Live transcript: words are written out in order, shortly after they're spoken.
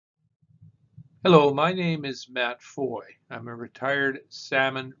Hello, my name is Matt Foy. I'm a retired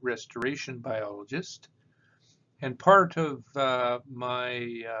salmon restoration biologist, and part of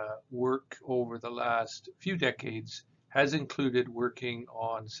my work over the last few decades has included working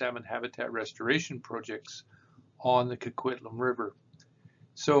on salmon habitat restoration projects on the Coquitlam River.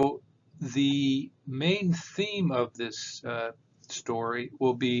 So the main theme of this story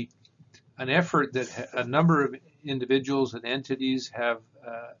will be an effort that a number of individuals and entities have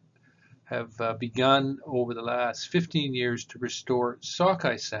begun over the last 15 years to restore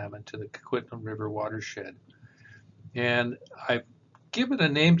sockeye salmon to the Coquitlam River watershed. And I've given a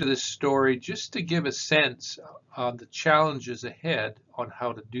name to this story just to give a sense on the challenges ahead on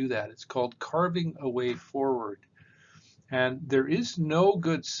how to do that. It's called Carving a Way Forward. And there is no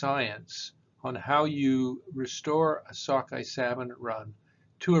good science on how you restore a sockeye salmon run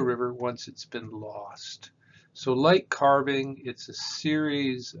to a river once it's been lost. So like carving, it's a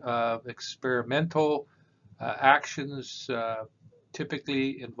series of experimental actions,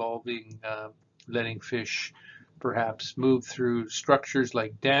 typically involving letting fish perhaps move through structures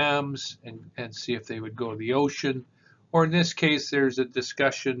like dams and see if they would go to the ocean. Or in this case, there's a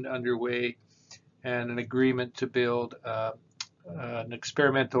discussion underway and an agreement to build an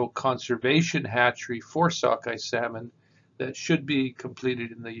experimental conservation hatchery for sockeye salmon that should be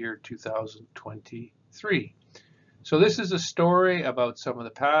completed in the year 2023. So this is a story about some of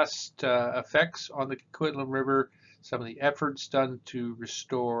the past effects on the Coquitlam River, some of the efforts done to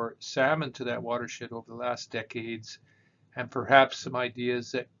restore salmon to that watershed over the last decades, and perhaps some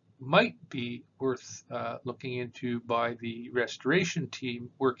ideas that might be worth looking into by the restoration team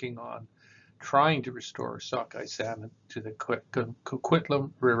working on trying to restore sockeye salmon to the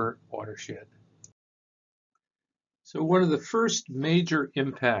Coquitlam River watershed. So one of the first major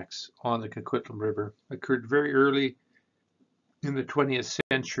impacts on the Coquitlam River occurred very early in the 20th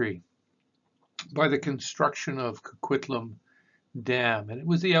century by the construction of Coquitlam Dam. And it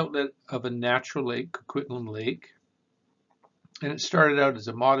was the outlet of a natural lake, Coquitlam Lake. And it started out as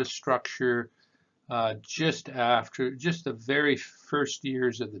a modest structure just the very first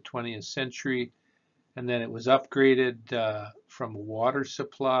years of the 20th century. And then it was upgraded from a water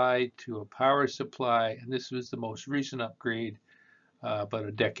supply to a power supply. And this was the most recent upgrade about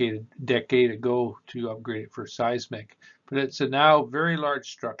a decade ago to upgrade it for seismic. But it's a now very large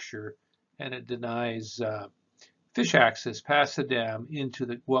structure, and it denies fish access past the dam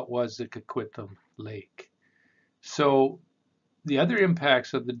into what was the Coquitlam Lake. So the other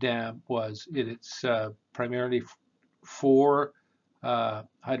impacts of the dam was it's primarily for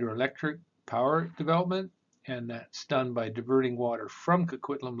hydroelectric power development, and that's done by diverting water from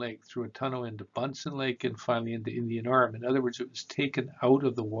Coquitlam Lake through a tunnel into Bunsen Lake and finally into Indian Arm. In other words, it was taken out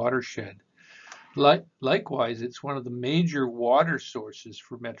of the watershed. Likewise, it's one of the major water sources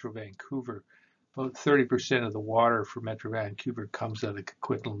for Metro Vancouver. About 30% of the water for Metro Vancouver comes out of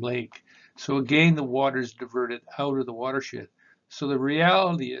Coquitlam Lake. So again, the water is diverted out of the watershed. So the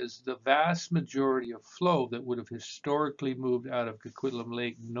reality is the vast majority of flow that would have historically moved out of Coquitlam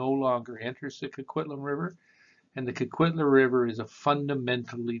Lake no longer enters the Coquitlam River, and the Coquitlam River is a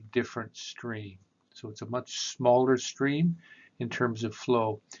fundamentally different stream. So it's a much smaller stream in terms of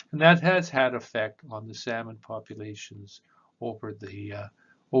flow, and that has had effect on the salmon populations over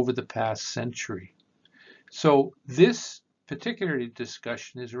the past century. So this particular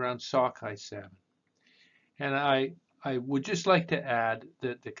discussion is around sockeye salmon, and I would just like to add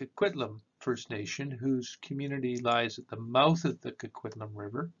that the Coquitlam First Nation, whose community lies at the mouth of the Coquitlam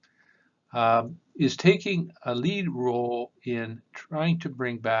River, is taking a lead role in trying to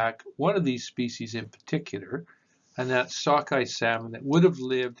bring back one of these species in particular, and that's sockeye salmon that would have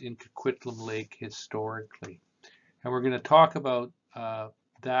lived in Coquitlam Lake historically. And we're going to talk about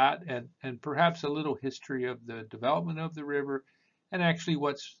that and perhaps a little history of the development of the river and actually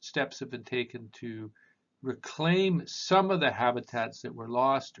what steps have been taken to reclaim some of the habitats that were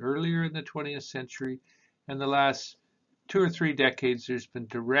lost earlier in the 20th century. And the last 2 or 3 decades, there's been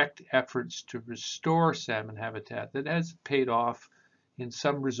direct efforts to restore salmon habitat that has paid off in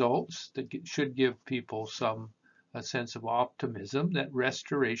some results that should give people a sense of optimism that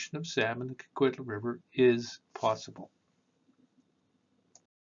restoration of salmon in the Coquitlam River is possible.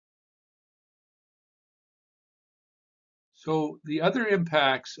 So the other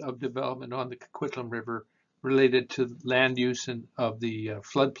impacts of development on the Coquitlam River related to land use and of the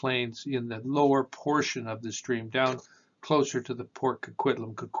floodplains in the lower portion of the stream down closer to the Port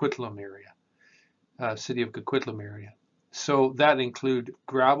Coquitlam area, city of Coquitlam area. So that include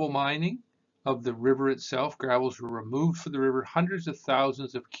gravel mining of the river itself. Gravels were removed from the river. Hundreds of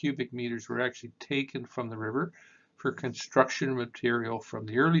thousands of cubic meters were actually taken from the river for construction material from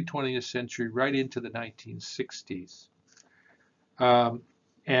the early 20th century right into the 1960s.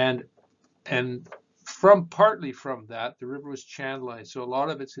 And partly from that, the river was channelized. So a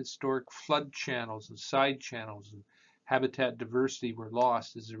lot of its historic flood channels and side channels and habitat diversity were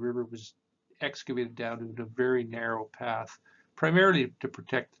lost as the river was excavated down into a very narrow path, primarily to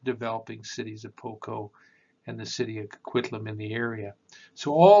protect the developing cities of Poco and the city of Coquitlam in the area.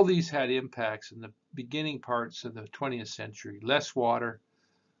 So all these had impacts in the beginning parts of the 20th century. Less water,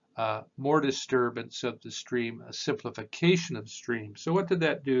 more disturbance of the stream, a simplification of the stream. So what did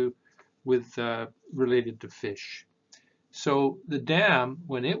that do with related to fish? So the dam,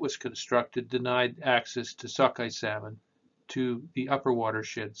 when it was constructed, denied access to sockeye salmon to the upper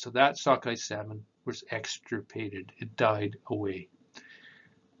watershed. So that sockeye salmon was extirpated. It died away.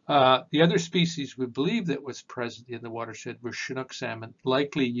 The other species we believe that was present in the watershed were Chinook salmon,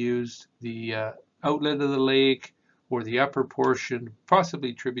 likely used the outlet of the lake or the upper portion,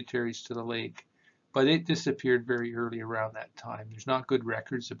 possibly tributaries to the lake, but it disappeared very early around that time. There's not good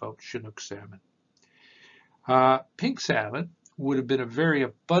records about Chinook salmon. Pink salmon would have been a very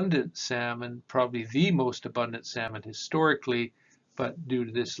abundant salmon, probably the most abundant salmon historically, but due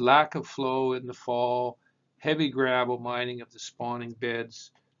to this lack of flow in the fall, heavy gravel mining of the spawning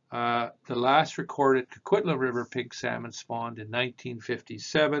beds, the last recorded Coquitlam River pink salmon spawned in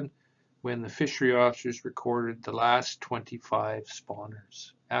 1957 when the fishery officers recorded the last 25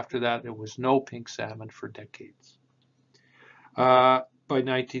 spawners. After that, there was no pink salmon for decades. By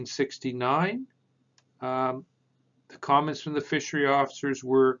 1969, the comments from the fishery officers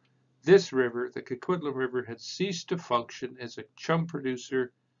were this river, the Coquitlam River, had ceased to function as a chum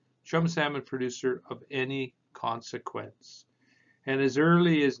salmon producer of any consequence. And as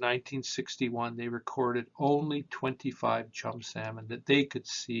early as 1961, they recorded only 25 chum salmon that they could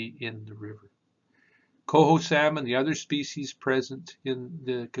see in the river. Coho salmon, the other species present in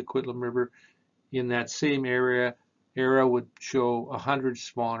the Coquitlam River in that same era would show 100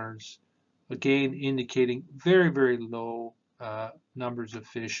 spawners, again indicating very, very low numbers of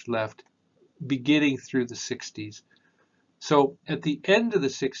fish left beginning through the 60s. So at the end of the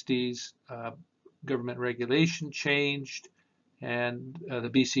 60s, government regulation changed, and the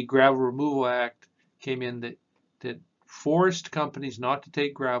BC Gravel Removal Act came in that forced companies not to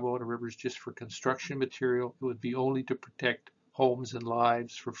take gravel out of rivers just for construction material. It would be only to protect homes and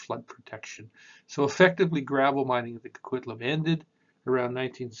lives for flood protection. So effectively, gravel mining of the Coquitlam ended around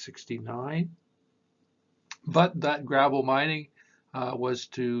 1969. But that gravel mining was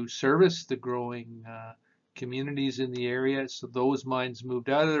to service the growing communities in the area. So those mines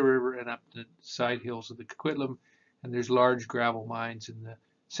moved out of the river and up the side hills of the Coquitlam. And there's large gravel mines in the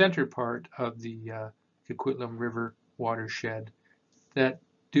center part of the Coquitlam River watershed that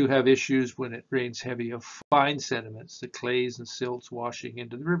do have issues when it rains heavy of fine sediments, the clays and silts washing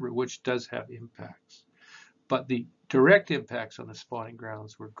into the river, which does have impacts. But the direct impacts on the spawning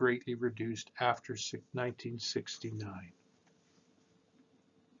grounds were greatly reduced after 1969.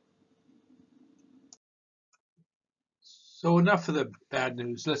 So enough of the bad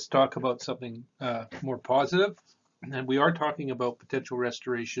news. Let's talk about something more positive. And we are talking about potential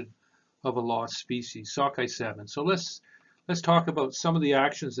restoration of a lost species, sockeye salmon. So let's talk about some of the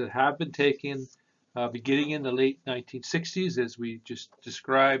actions that have been taken beginning in the late 1960s, as we just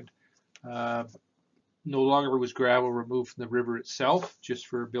described. No longer was gravel removed from the river itself, just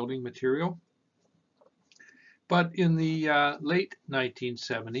for building material. But in the late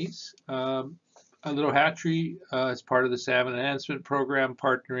 1970s, a little hatchery as part of the salmon enhancement program,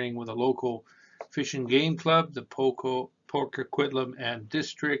 partnering with a local fish and game club, the Coquitlam and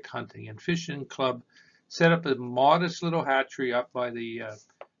District Hunting and Fishing Club, set up a modest little hatchery up by the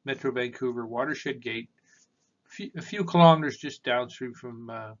Metro Vancouver watershed gate, a few kilometers just downstream from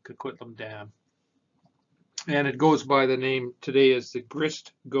Coquitlam Dam. And it goes by the name today as the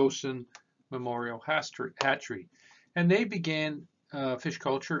Grist Gosen Memorial Hatchery. And they began fish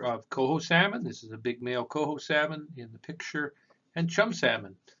culture of coho salmon. This is a big male coho salmon in the picture, and chum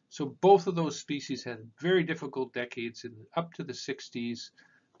salmon. So both of those species had very difficult decades up to the 60s,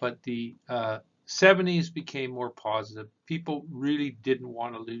 but the 70s became more positive. People really didn't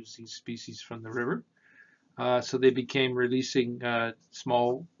want to lose these species from the river. So they began releasing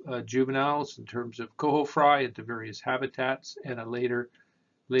small juveniles in terms of coho fry into various habitats, and a later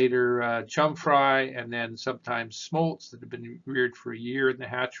chum fry, and then sometimes smolts that have been reared for a year in the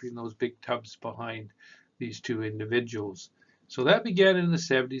hatchery in those big tubs behind these two individuals. So that began in the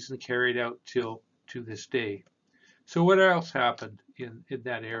 70s and carried out to this day. So what else happened in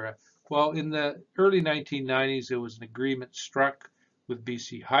that era? Well, in the early 1990s, there was an agreement struck with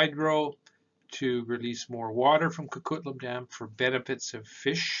BC Hydro to release more water from Coquitlam Dam for benefits of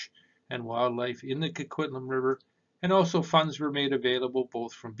fish and wildlife in the Coquitlam River. And also funds were made available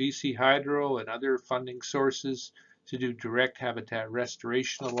both from BC Hydro and other funding sources to do direct habitat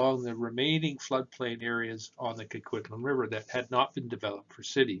restoration along the remaining floodplain areas on the Coquitlam River that had not been developed for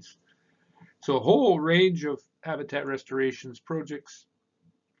cities. So a whole range of habitat restorations projects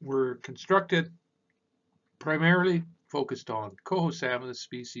were constructed, primarily focused on coho salmon, the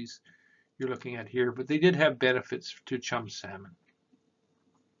species you're looking at here, but they did have benefits to chum salmon.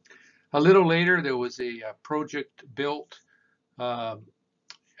 A little later, there was a project built about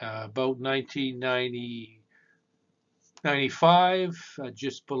 1995,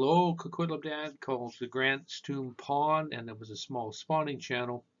 just below Coquitlam Dam, called the Grant's Tomb Pond, and there was a small spawning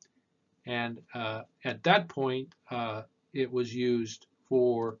channel. And at that point, it was used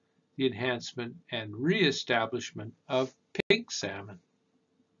for the enhancement and reestablishment of pink salmon.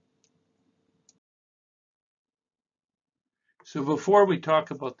 So before we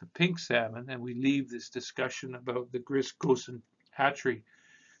talk about the pink salmon and we leave this discussion about the Gris-Gosen hatchery,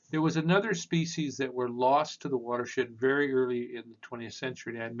 there was another species that were lost to the watershed very early in the 20th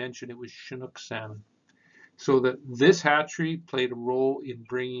century. I mentioned it was Chinook salmon. So that this hatchery played a role in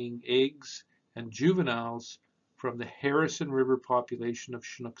bringing eggs and juveniles from the Harrison River population of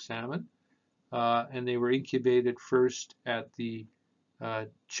Chinook salmon. And they were incubated first at the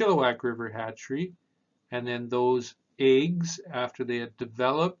Chilliwack River hatchery, and then those eggs, after they had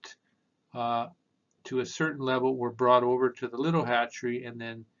developed to a certain level, were brought over to the little hatchery and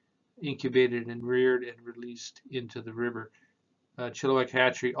then incubated and reared and released into the river. Chilliwack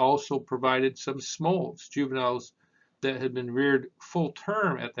hatchery also provided some smolts, juveniles that had been reared full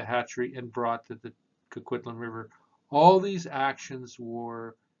term at the hatchery and brought to the Coquitlam River. All these actions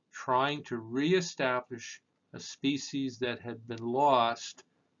were trying to reestablish a species that had been lost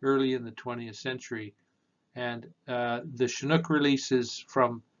early in the 20th century. And the Chinook releases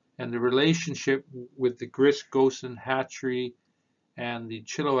from and the relationship with the Gris-Gosen hatchery and the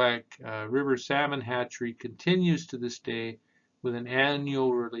Chilliwack River salmon hatchery continues to this day with an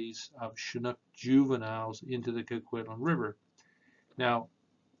annual release of Chinook juveniles into the Coquitlam River. Now,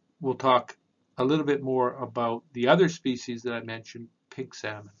 we'll talk a little bit more about the other species that I mentioned, pink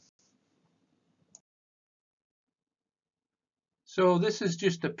salmon. So this is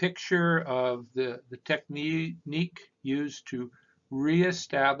just a picture of the technique used to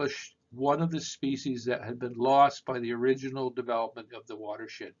reestablish one of the species that had been lost by the original development of the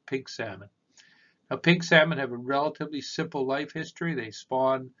watershed, pink salmon. Now, pink salmon have a relatively simple life history. They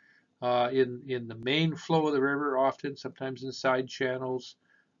spawn in the main flow of the river, often, sometimes in side channels.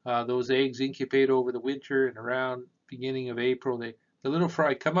 Those eggs incubate over the winter, and around beginning of April, the little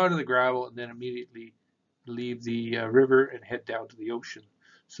fry come out of the gravel and then immediately leave the river and head down to the ocean.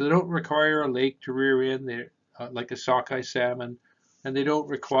 So they don't require a lake to rear in. They're like a sockeye salmon, and they don't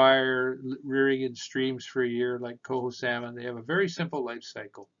require rearing in streams for a year like coho salmon. They have a very simple life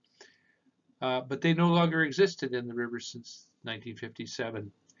cycle. But they no longer existed in the river since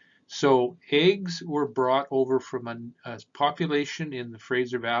 1957. So eggs were brought over from a population in the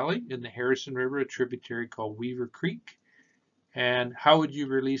Fraser Valley in the Harrison River, a tributary called Weaver Creek. And how would you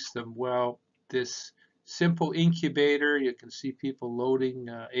release them? Well, this simple incubator, you can see people loading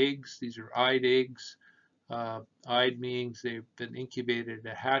eggs. These are eyed eggs. Eyed means they've been incubated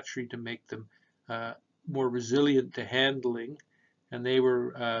at a hatchery to make them more resilient to handling. And they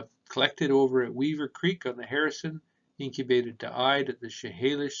were collected over at Weaver Creek on the Harrison, incubated to eyed at the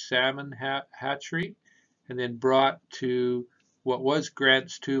Chehalis Salmon hatchery, and then brought to what was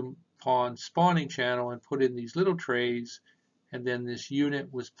Grant's Tomb Pond spawning channel and put in these little trays, and then this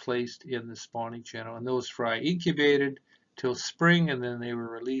unit was placed in the spawning channel, and those fry incubated till spring, and then they were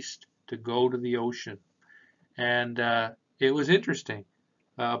released to go to the ocean. And it was interesting.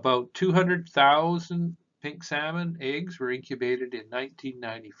 About 200,000 pink salmon eggs were incubated in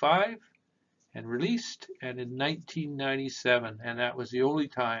 1995 and released, and in 1997, and that was the only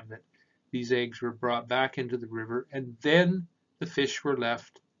time that these eggs were brought back into the river, and then the fish were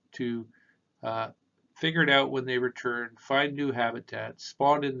left to figure it out when they returned, find new habitats,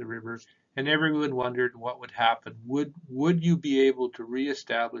 spawn in the river, and everyone wondered what would happen. Would you be able to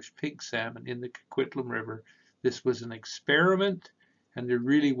reestablish pink salmon in the Coquitlam River? This was an experiment, and there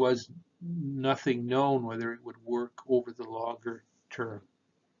really was nothing known whether it would work over the longer term.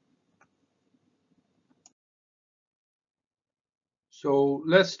 So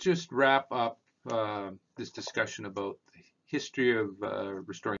let's just wrap up this discussion about the history of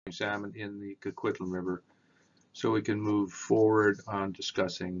restoring salmon in the Coquitlam River so we can move forward on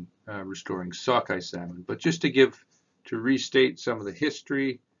discussing restoring sockeye salmon. But just to restate some of the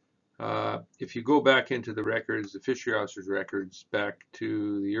history, If you go back into the records, the fishery officer's records, back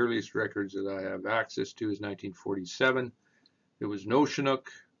to the earliest records that I have access to is 1947. There was no Chinook,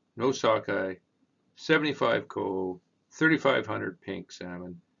 no sockeye, 75 coho, 3,500 pink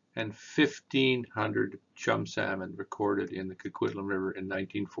salmon, and 1,500 chum salmon recorded in the Coquitlam River in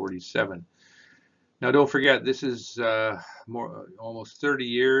 1947. Now, don't forget, this is almost 30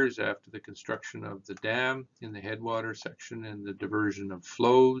 years after the construction of the dam in the headwater section and the diversion of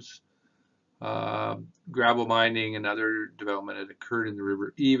flows. Gravel mining and other development had occurred in the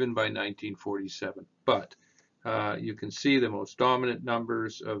river even by 1947. But you can see the most dominant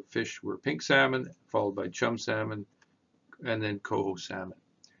numbers of fish were pink salmon, followed by chum salmon, and then coho salmon.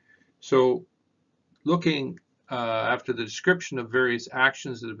 So looking after the description of various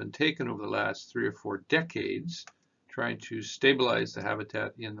actions that have been taken over the last 3 or 4 decades, trying to stabilize the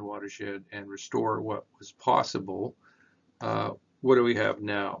habitat in the watershed and restore what was possible, what do we have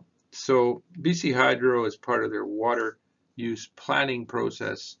now? So BC Hydro, as part of their water use planning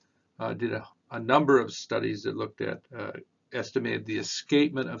process, did a number of studies that looked at, estimated the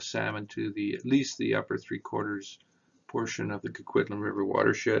escapement of salmon to at least the upper 3/4 portion of the Coquitlam River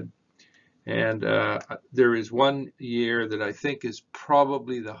watershed. And there is one year that I think is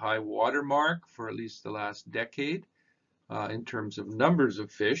probably the high water mark for at least the last decade in terms of numbers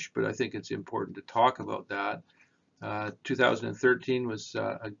of fish, but I think it's important to talk about that. 2013 was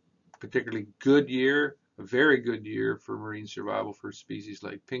a particularly good year, a very good year for marine survival for species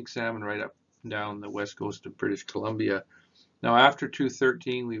like pink salmon right up and down the west coast of British Columbia. Now, after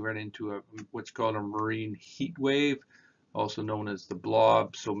 2013, we ran into what's called a marine heat wave, also known as the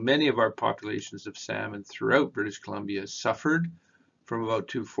blob. So many of our populations of salmon throughout British Columbia suffered from about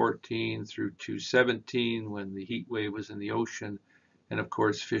 2014 through 2017 when the heat wave was in the ocean. And of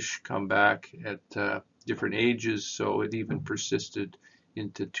course, fish come back at different ages, so it even persisted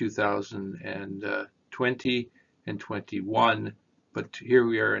into 2020 and 21. But here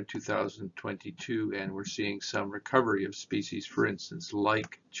we are in 2022, and we're seeing some recovery of species, for instance,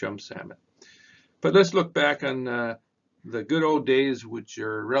 like chum salmon. But let's look back on the good old days, which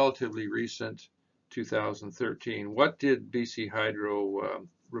are relatively recent, 2013. What did BC Hydro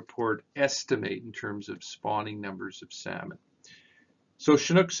report estimate in terms of spawning numbers of salmon? So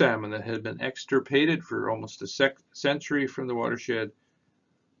Chinook salmon that had been extirpated for almost a century from the watershed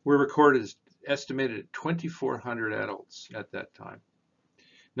were recorded as estimated at 2,400 adults at that time.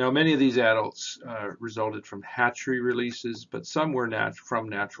 Now, many of these adults resulted from hatchery releases, but some were from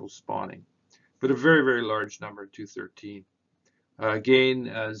natural spawning. But a very, very large number in 2013.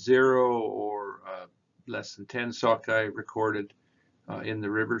 Again, 0 or less than 10 sockeye recorded in the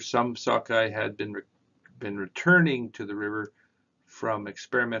river. Some sockeye had been returning to the river from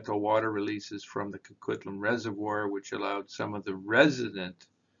experimental water releases from the Coquitlam Reservoir, which allowed some of the resident,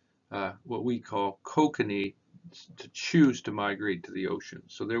 what we call kokanee, to choose to migrate to the ocean.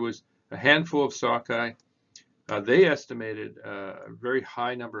 So there was a handful of sockeye. They estimated a very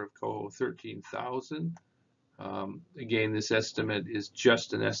high number of coho, 13,000. Again, this estimate is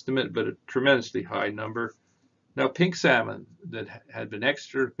just an estimate, but a tremendously high number. Now, pink salmon that had been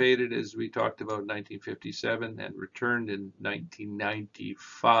extirpated, as we talked about, in 1957 and returned in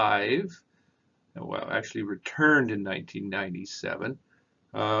 1995, well, actually returned in 1997,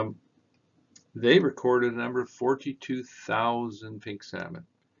 they recorded a number of 42,000 pink salmon.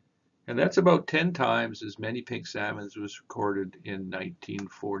 And that's about 10 times as many pink salmon as was recorded in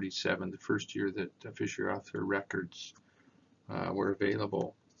 1947, the first year that fishery officer records were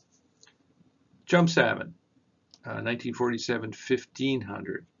available. Chum salmon, 1947,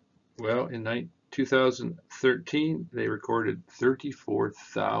 1,500. Well, in 2013, they recorded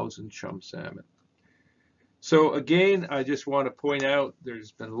 34,000 chum salmon. So again, I just want to point out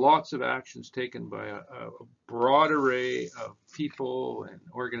there's been lots of actions taken by a broad array of people and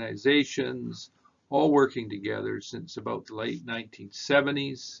organizations, all working together since about the late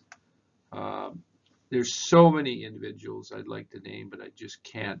 1970s. There's so many individuals I'd like to name, but I just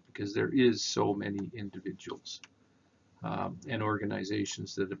can't because there is so many individuals and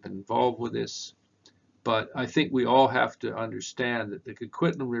organizations that have been involved with this. But I think we all have to understand that the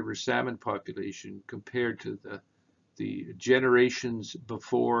Coquitlam River salmon population compared to the generations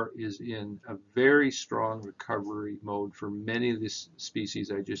before is in a very strong recovery mode for many of the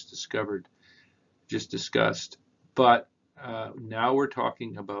species I just discussed. But now we're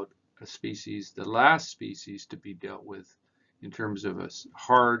talking about a species, the last species to be dealt with in terms of a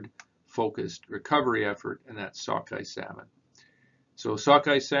hard focused recovery effort, and that's sockeye salmon. So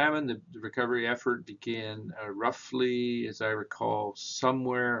sockeye salmon, the recovery effort began roughly, as I recall,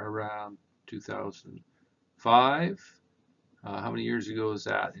 somewhere around 2005. How many years ago is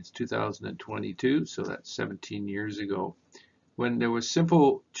that? It's 2022, so that's 17 years ago, when there was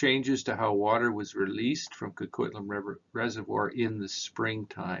simple changes to how water was released from Coquitlam River Reservoir in the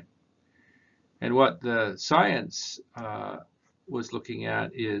springtime. And what the science was looking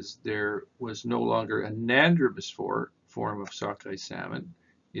at is there was no longer a anadromous form of sockeye salmon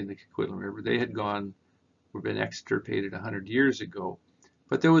in the Coquitlam River. They had been extirpated 100 years ago.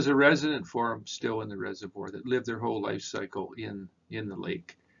 But there was a resident form still in the reservoir that lived their whole life cycle in the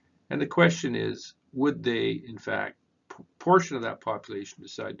lake. And the question is, would they, in fact, portion of that population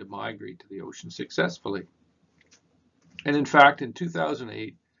decide to migrate to the ocean successfully? And in fact, in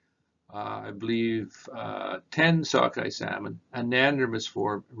 2008, I believe 10 sockeye salmon, anadromous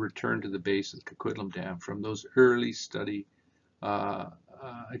form, returned to the base of the Coquitlam Dam from those early study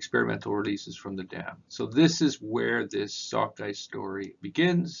experimental releases from the dam. So this is where this sockeye story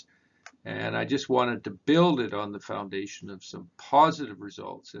begins, and I just wanted to build it on the foundation of some positive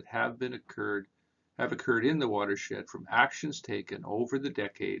results that have occurred in the watershed from actions taken over the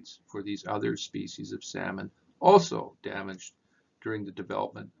decades for these other species of salmon also damaged during the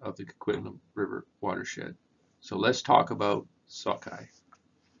development of the Coquitlam River watershed. So let's talk about sockeye.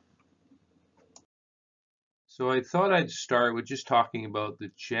 So I thought I'd start with just talking about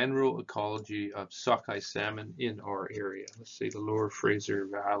the general ecology of sockeye salmon in our area, let's say the Lower Fraser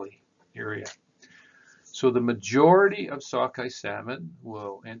Valley area. So the majority of sockeye salmon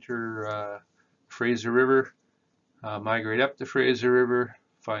will enter Fraser River, migrate up the Fraser River,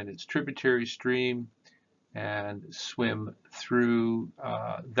 find its tributary stream, and swim through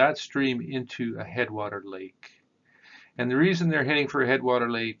that stream into a headwater lake. And the reason they're heading for a headwater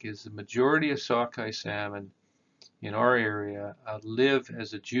lake is the majority of sockeye salmon in our area live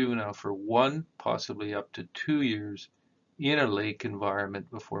as a juvenile for 1, possibly up to 2 years in a lake environment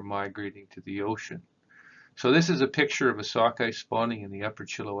before migrating to the ocean. So this is a picture of a sockeye spawning in the upper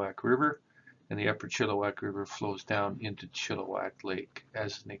Chilliwack River, and the upper Chilliwack River flows down into Chilliwack Lake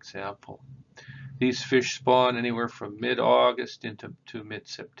as an example. These fish spawn anywhere from mid-August to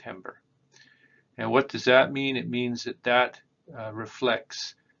mid-September. And what does that mean? It means that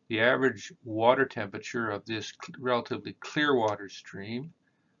reflects the average water temperature of this relatively clear water stream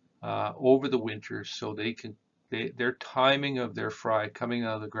over the winter, so their timing of their fry coming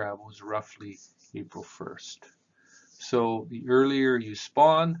out of the gravel is roughly April 1st. So the earlier you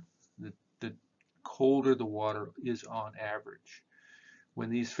spawn, the colder the water is on average. When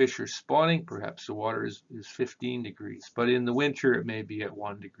these fish are spawning, perhaps the water is 15 degrees, but in the winter it may be at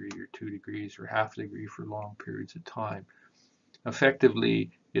 1 degree or 2 degrees or half a degree for long periods of time. Effectively,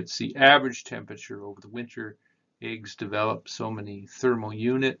 it's the average temperature over the winter. Eggs develop so many thermal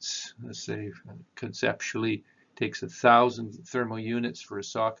units. Let's say conceptually it takes 1,000 thermal units for a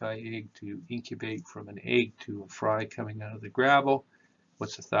sockeye egg to incubate from an egg to a fry coming out of the gravel.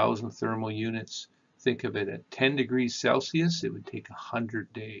 What's 1,000 thermal units? Think of it at 10 degrees Celsius, it would take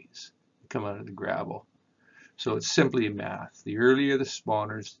 100 days to come out of the gravel. So it's simply math. The earlier the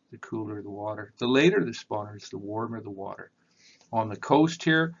spawners, the cooler the water. The later the spawners, the warmer the water. On the coast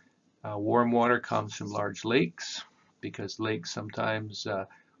here, warm water comes from large lakes because lakes sometimes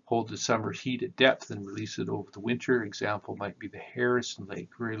hold the summer heat at depth and release it over the winter. Example might be the Harrison Lake,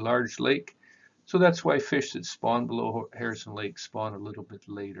 very large lake. So that's why fish that spawn below Harrison Lake spawn a little bit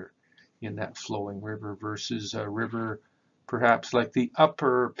later in that flowing river versus a river perhaps like the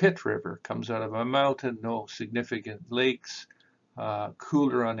Upper Pitt River, comes out of a mountain, no significant lakes,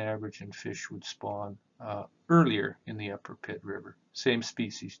 cooler on average, and fish would spawn earlier in the Upper Pitt River. Same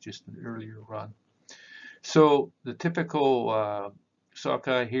species, just an earlier run. So the typical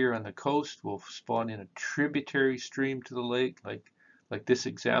sockeye here on the coast will spawn in a tributary stream to the lake, like this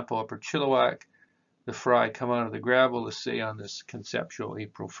example, Upper Chilliwack. The fry come out of the gravel, let's say on this conceptual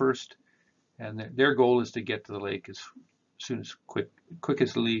April 1st, and their goal is to get to the lake as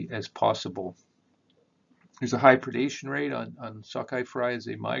quickly as possible. There's a high predation rate on sockeye fry as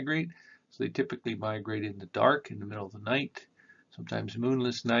they migrate, so they typically migrate in the dark, in the middle of the night. Sometimes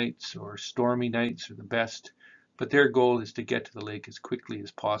moonless nights or stormy nights are the best, but their goal is to get to the lake as quickly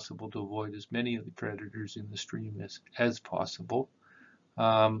as possible to avoid as many of the predators in the stream as possible.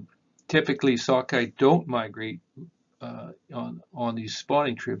 Typically, sockeye don't migrate on these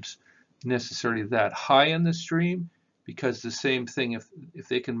spawning trips necessarily that high in the stream, because the same thing, if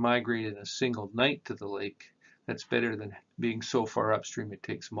they can migrate in a single night to the lake, that's better than being so far upstream it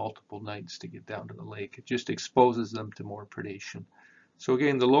takes multiple nights to get down to the lake. It just exposes them to more predation. So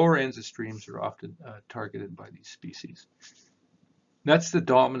again, the lower ends of streams are often targeted by these species. That's the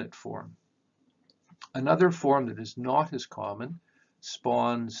dominant form. Another form that is not as common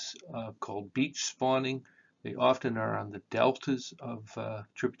spawns called beach spawning, They often are on the deltas of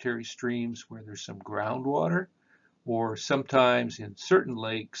tributary streams where there's some groundwater, or sometimes in certain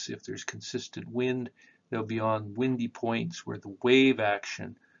lakes, if there's consistent wind, they'll be on windy points where the wave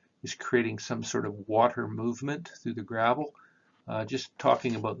action is creating some sort of water movement through the gravel. Just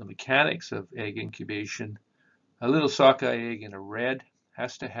talking about the mechanics of egg incubation, a little sockeye egg in a red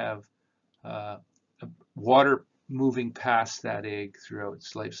has to have water moving past that egg throughout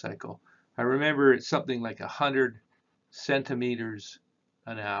its life cycle. I remember it's something like 100 centimeters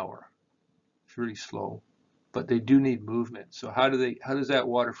an hour. It's really slow, but they do need movement. So how does that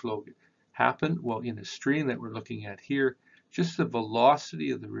water flow happen? Well, in the stream that we're looking at here, just the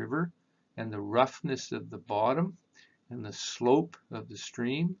velocity of the river and the roughness of the bottom and the slope of the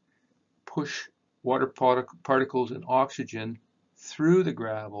stream push water particles and oxygen through the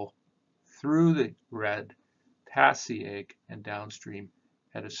gravel, through the red, past the egg and downstream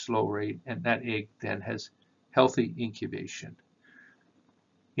at a slow rate, and that egg then has healthy incubation.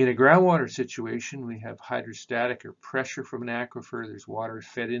 In a groundwater situation, we have hydrostatic or pressure from an aquifer. There's water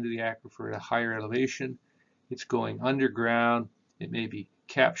fed into the aquifer at a higher elevation. It's going underground. It may be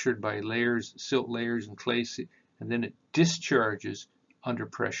captured by layers, silt layers and clay, and then it discharges under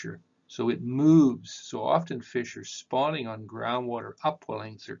pressure. So it moves. So often fish are spawning on groundwater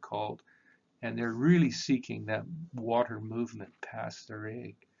upwellings, they're called, and they're really seeking that water movement past their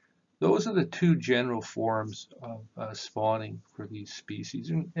egg. Those are the two general forms of spawning for these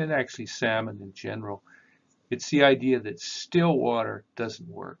species, and actually salmon in general. It's the idea that still water doesn't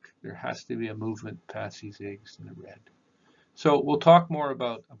work. There has to be a movement past these eggs in the red. So we'll talk more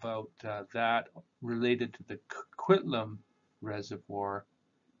about that related to the Coquitlam Reservoir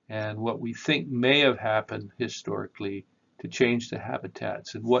and what we think may have happened historically to change the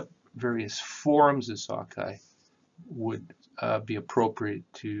habitats and what various forms of sockeye would be appropriate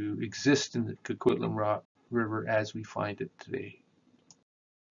to exist in the Coquitlam River as we find it today.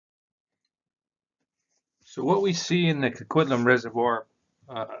 So what we see in the Coquitlam Reservoir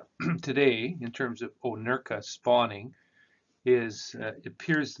today in terms of Onurka spawning is it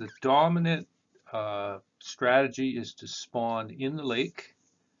appears the dominant strategy is to spawn in the lake.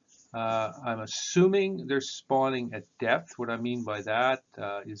 I'm assuming they're spawning at depth. What I mean by that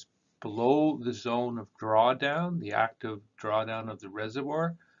is below the zone of drawdown, the active drawdown of the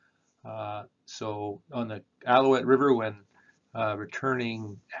reservoir. So on the Alouette River, when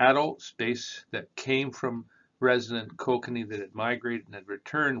returning adults that came from resident kokanee that had migrated and had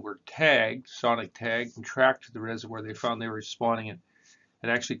returned were tagged, sonic tagged, and tracked to the reservoir, they found they were spawning at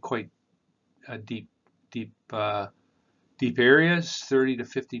actually quite deep areas, 30 to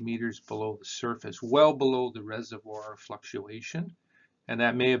 50 meters below the surface, well below the reservoir fluctuation. And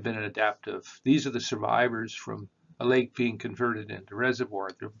that may have been an adaptive. These are the survivors from a lake being converted into reservoir.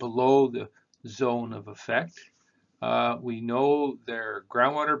 They're below the zone of effect. We know they're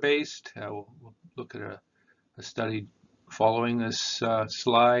groundwater based. We'll look at a study following this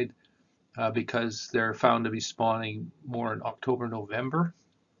slide because they're found to be spawning more in October, November.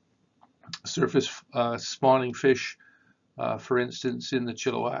 Surface spawning fish, for instance, in the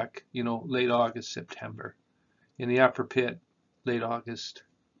Chilliwack, late August, September. In the upper pit, late August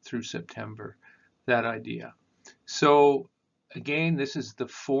through September, that idea. So again, this is the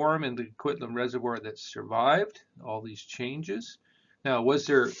form in the Coquitlam Reservoir that survived all these changes. Now, was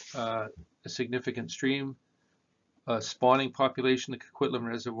there a significant stream spawning population in the Coquitlam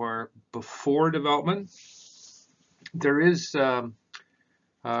Reservoir before development? There is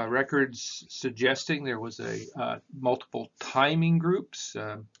records suggesting there was multiple timing groups.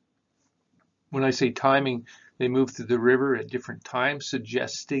 When I say timing, they moved through the river at different times,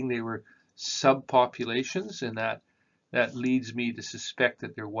 suggesting they were subpopulations, and that leads me to suspect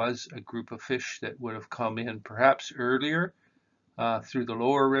that there was a group of fish that would have come in perhaps earlier through the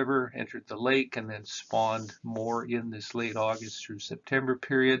lower river, entered the lake, and then spawned more in this late August through September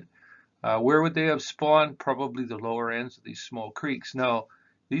period. Where would they have spawned? Probably the lower ends of these small creeks. Now,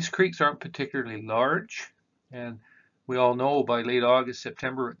 these creeks aren't particularly large, and we all know by late August,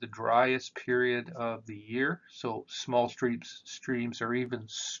 September, the driest period of the year, so small streams are even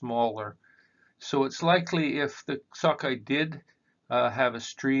smaller. So it's likely if the sockeye did have a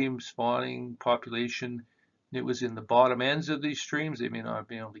stream spawning population, it was in the bottom ends of these streams. They may not have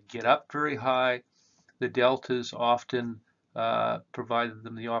been able to get up very high. The deltas often provided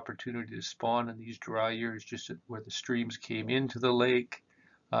them the opportunity to spawn in these dry years just where the streams came into the lake.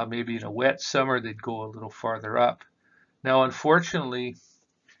 Maybe in a wet summer, they'd go a little farther up. Now, unfortunately,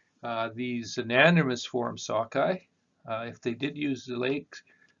 these anadromous form sockeye, if they did use the lake,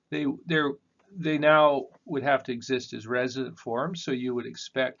 they now would have to exist as resident forms. So you would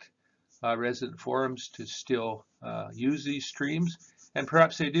expect resident forums to still use these streams, and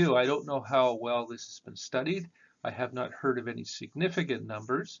perhaps they do. I don't know how well this has been studied. I have not heard of any significant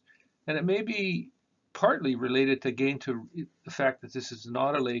numbers, and it may be partly related again to the fact that this is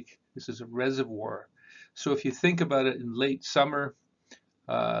not a lake, this is a reservoir. So if you think about it in late summer,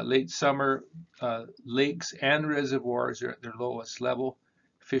 lakes and reservoirs are at their lowest level.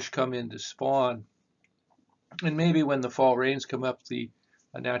 Fish come in to spawn, and maybe when the fall rains come up,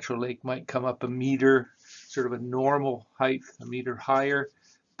 a natural lake might come up a meter, sort of a normal height, a meter higher.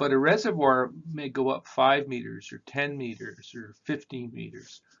 But a reservoir may go up 5 meters or 10 meters or 15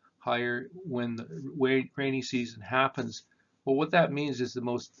 meters higher when the rainy season happens. Well, what that means is the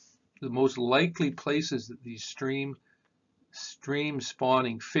most likely places that these stream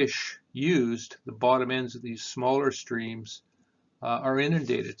spawning fish used, the bottom ends of these smaller streams, are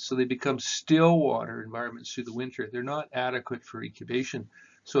inundated, so they become still water environments through the winter. They're not adequate for incubation.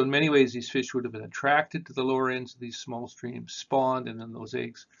 So in many ways, these fish would have been attracted to the lower ends of these small streams, spawned, and then those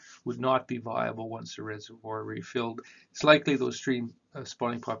eggs would not be viable once the reservoir refilled. It's likely those stream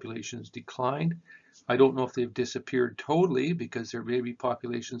spawning populations declined. I don't know if they've disappeared totally, because there may be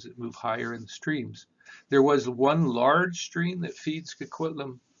populations that move higher in the streams. There was one large stream that feeds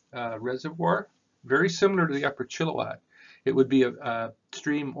Coquitlam Reservoir, very similar to the Upper Chilliwack. It would be a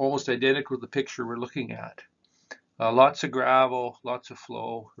stream almost identical to the picture we're looking at. Lots of gravel, lots of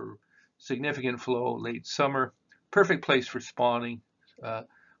flow, or significant flow late summer. Perfect place for spawning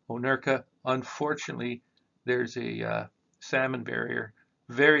Onerka. Unfortunately, there's a salmon barrier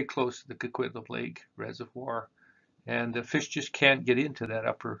very close to the Coquitlam Lake Reservoir, and the fish just can't get into that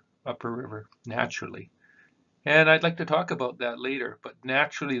upper river naturally. And I'd like to talk about that later, but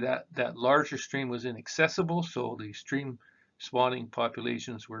naturally that larger stream was inaccessible, so the stream spawning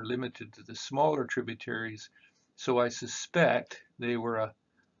populations were limited to the smaller tributaries. So I suspect they were a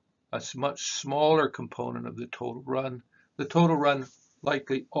much smaller component of the total run. The total run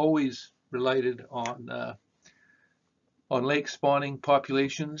likely always relied on lake spawning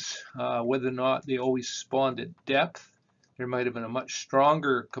populations, whether or not they always spawned at depth. There might have been a much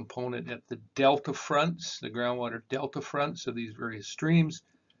stronger component at the delta fronts, the groundwater delta fronts of these various streams.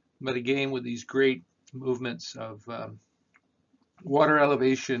 But again, with these great movements of water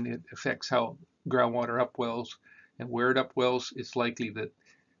elevation, it affects how groundwater upwells and where it upwells. It's likely that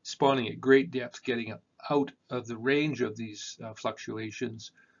spawning at great depth, getting out of the range of these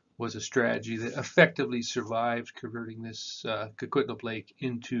fluctuations, was a strategy that effectively survived converting this Coquitlam Lake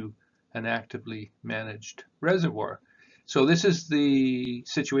into an actively managed reservoir. So this is the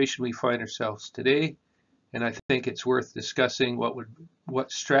situation we find ourselves today, and I think it's worth discussing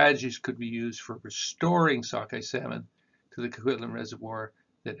what strategies could be used for restoring sockeye salmon to the Coquitlam Reservoir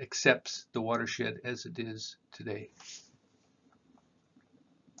that accepts the watershed as it is today.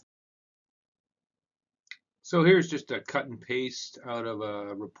 So here's just a cut and paste out of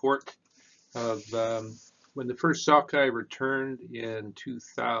a report of when the first sockeye returned in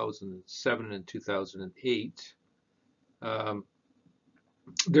 2007 and 2008.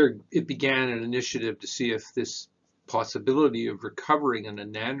 It began an initiative to see if this possibility of recovering an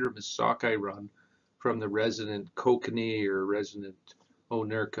anadromous sockeye run from the resident kokanee or resident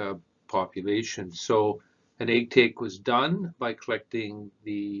Onerka population. So an egg take was done by collecting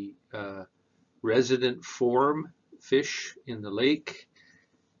the resident form fish in the lake.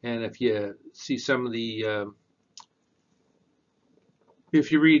 And if you see some of the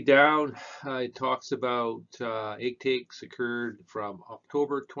if you read down, it talks about egg takes occurred from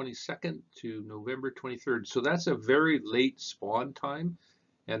October 22nd to November 23rd. So that's a very late spawn time,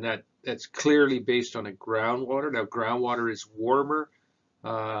 and that's clearly based on a groundwater. Now, groundwater is warmer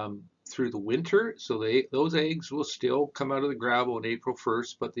through the winter, so those eggs will still come out of the gravel on April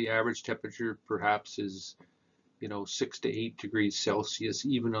 1st, but the average temperature perhaps is 6 to 8 degrees Celsius,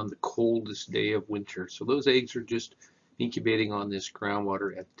 even on the coldest day of winter. So those eggs are just incubating on this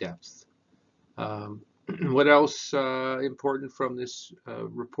groundwater at depth. What else important from this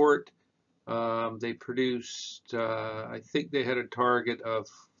report? They produced, I think they had a target of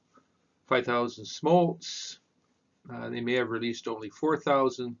 5,000 smolts. They may have released only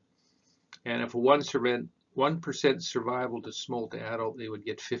 4,000. And if a 1% survival to smolt to adult, they would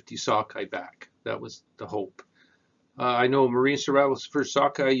get 50 sockeye back. That was the hope. I know marine survival for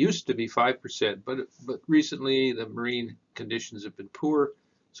sockeye used to be 5%, but recently the marine conditions have been poor,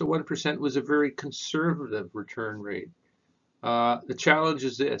 so 1% was a very conservative return rate. The challenge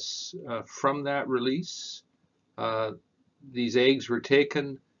is this: from that release, these eggs were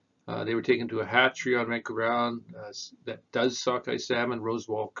taken. They were taken to a hatchery on Ranko Ground that does sockeye salmon,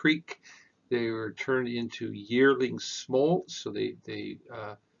 Rosewall Creek. They were turned into yearling smolts, so they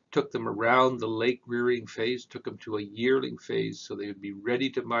took them around the lake rearing phase, took them to a yearling phase so they would be ready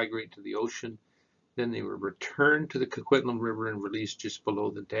to migrate to the ocean. Then they were returned to the Coquitlam River and released just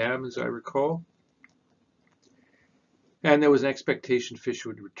below the dam, as I recall. And there was an expectation fish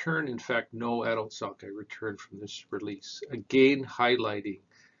would return. In fact, no adult sockeye returned from this release. Again, highlighting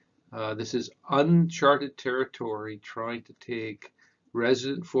this is uncharted territory trying to take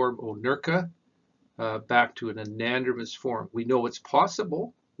resident form Onurka back to an anadromous form. We know it's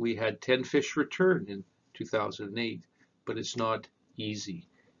possible. We had 10 fish return in 2008, but it's not easy.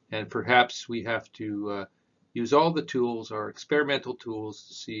 And perhaps we have to use all the tools, our experimental tools,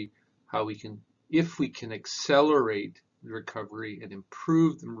 to see how we can, if we can accelerate the recovery and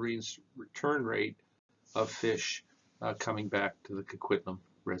improve the marine return rate of fish coming back to the Coquitlam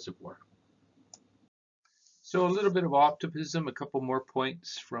Reservoir. So a little bit of optimism, a couple more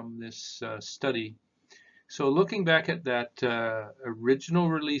points from this study. So looking back at that original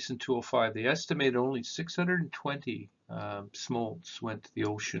release in 2005, they estimated only 620 smolts went to the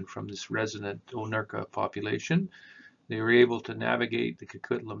ocean from this resident Onurka population. They were able to navigate the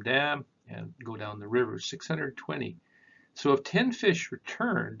Coquitlam Dam and go down the river, 620. So if 10 fish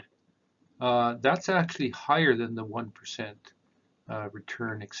returned, that's actually higher than the 1%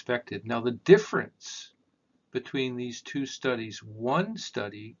 return expected. Now the difference between these two studies, one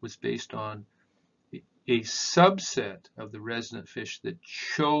study was based on a subset of the resident fish that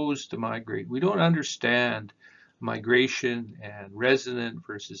chose to migrate. We don't understand migration and resident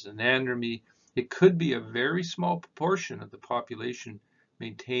versus anadromy. It could be a very small proportion of the population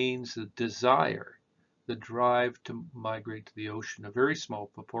maintains the desire, the drive to migrate to the ocean, a very small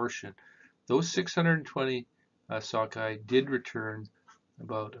proportion. Those 620 sockeye did return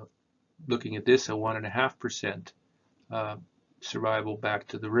about, looking at this, a 1.5% survival back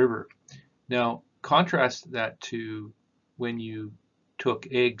to the river. Now, contrast that to when you took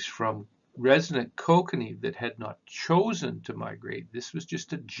eggs from resident kokanee that had not chosen to migrate. This was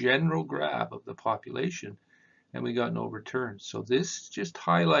just a general grab of the population, and we got no returns. So this just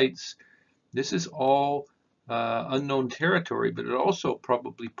highlights, this is all unknown territory, but it also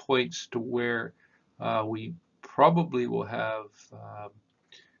probably points to where we probably will have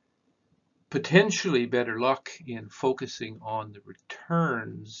potentially better luck in focusing on the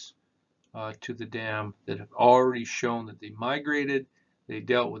returns to the dam that have already shown that they migrated, they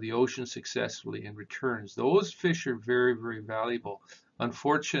dealt with the ocean successfully, and returns. Those fish are very, very valuable.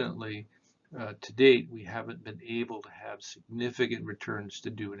 Unfortunately, to date, we haven't been able to have significant returns to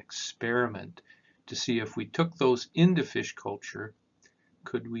do an experiment to see if we took those into fish culture,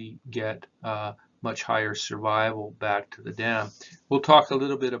 could we get much higher survival back to the dam. We'll talk a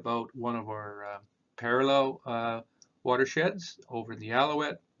little bit about one of our parallel watersheds over in the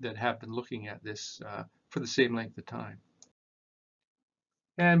Alouette that have been looking at this for the same length of time.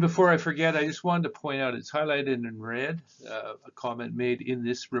 And before I forget, I just wanted to point out, it's highlighted in red, a comment made in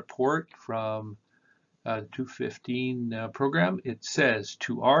this report from the 2015 program. It says,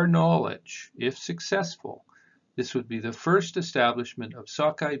 to our knowledge, if successful, this would be the first establishment of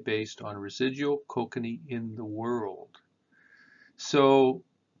sockeye based on residual kokanee in the world. So,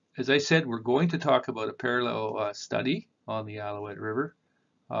 as I said, we're going to talk about a parallel study on the Alouette River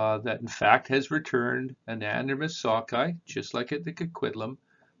that in fact has returned an anadromous sockeye, just like at the Coquitlam,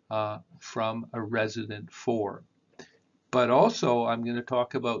 from a resident form. But also I'm going to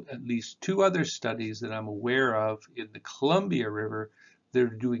talk about at least two other studies that I'm aware of in the Columbia River. They're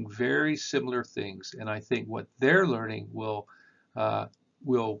doing very similar things, and I think what they're learning will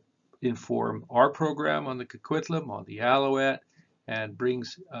inform our program on the Coquitlam, on the Alouette, and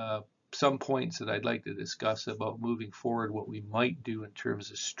brings some points that I'd like to discuss about moving forward, what we might do in terms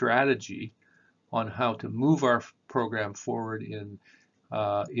of strategy on how to move our program forward in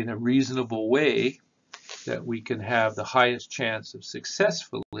a reasonable way that we can have the highest chance of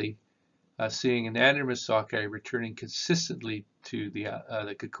successfully seeing an anadromous sockeye returning consistently to the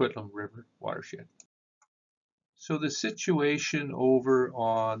Coquitlam River watershed. So the situation over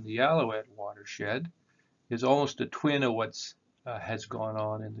on the Alouette watershed is almost a twin of what's has gone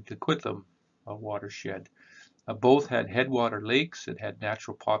on in the Coquitlam watershed. Both had headwater lakes that had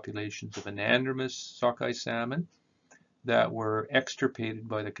natural populations of anadromous sockeye salmon that were extirpated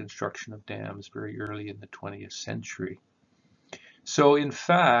by the construction of dams very early in the 20th century. So in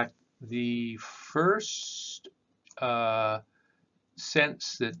fact, the first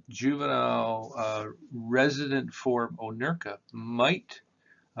sense that juvenile resident form Onurka might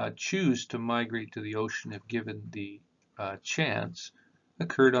choose to migrate to the ocean if given the chance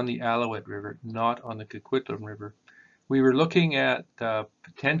occurred on the Alouette River, not on the Coquitlam River. We were looking at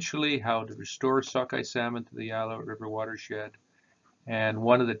potentially how to restore sockeye salmon to the Alouette River watershed, And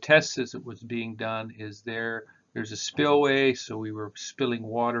one of the tests that was being done is there's a spillway, so we were spilling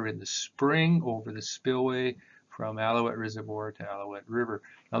water in the spring over the spillway from Alouette Reservoir to Alouette River.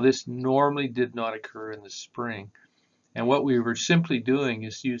 Now this normally did not occur in the spring. And what we were simply doing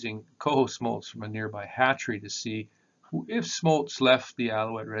is using coho smolts from a nearby hatchery to see if smolts left the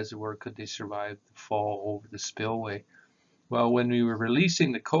Alouette Reservoir, could they survive the fall over the spillway? Well, when we were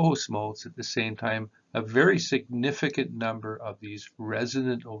releasing the coho smolts at the same time, a very significant number of these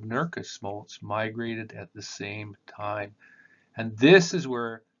resident Onurka smolts migrated at the same time. And this is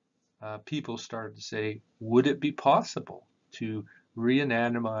where people started to say, would it be possible to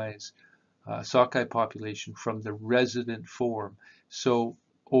reanonymize sockeye population from the resident form? So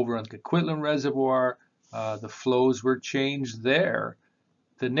over on Coquitlam Reservoir, the flows were changed there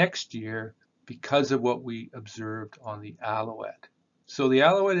the next year because of what we observed on the Alouette. So the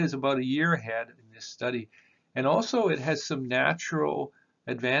Alouette is about a year ahead in this study, and also it has some natural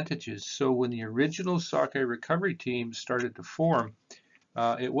advantages. So when the original sockeye recovery team started to form,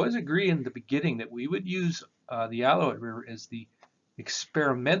 it was agreed in the beginning that we would use the Alouette River as the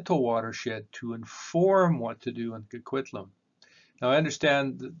experimental watershed to inform what to do in Coquitlam. Now I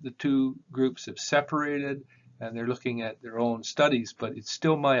understand the two groups have separated and they're looking at their own studies, but it's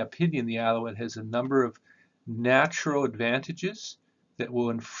still my opinion the Alouette has a number of natural advantages that will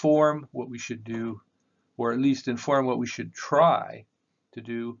inform what we should do, or at least inform what we should try to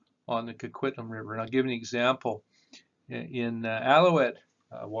do on the Coquitlam River. And I'll give an example. In Alouette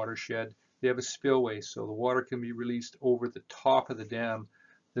watershed, they have a spillway, so the water can be released over the top of the dam.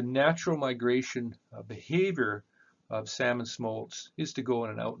 The natural migration behavior of salmon smolts is to go in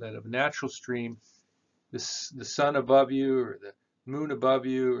an outlet of a natural stream. The sun above you, or the moon above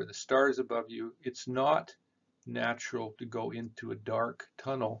you, or the stars above you, it's not natural to go into a dark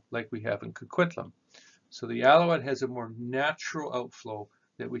tunnel like we have in Coquitlam. So the Alouette has a more natural outflow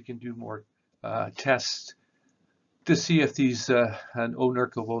that we can do more tests to see if these an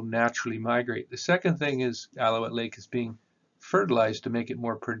Onurka will naturally migrate. The second thing is Alouette Lake is being fertilized to make it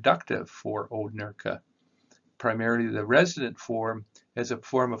more productive for Onurka, primarily the resident form, as a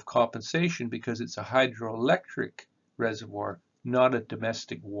form of compensation because it's a hydroelectric reservoir, not a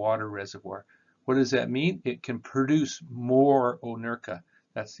domestic water reservoir. What does that mean? It can produce more Onurka.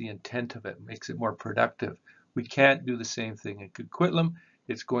 That's the intent of it. It makes it more productive. We can't do the same thing in Coquitlam.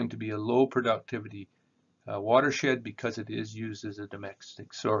 It's going to be a low productivity watershed because it is used as a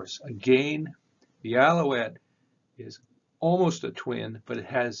domestic source. Again, the Alouette is almost a twin, but it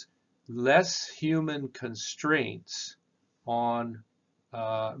has less human constraints on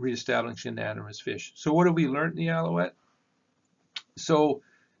reestablishing anadromous fish. So what have we learned in the Alouette? So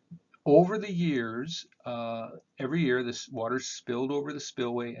over the years, every year this water's spilled over the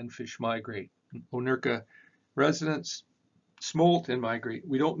spillway and fish migrate. Onurka residents smolt and migrate.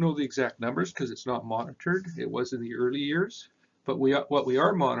 We don't know the exact numbers because it's not monitored. It was in the early years, but what we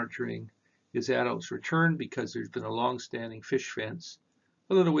are monitoring is adults return because there's been a long-standing fish fence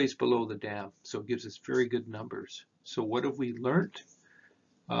a little ways below the dam, so it gives us very good numbers. So what have we learned?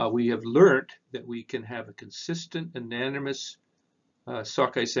 We have learned that we can have a consistent, anonymous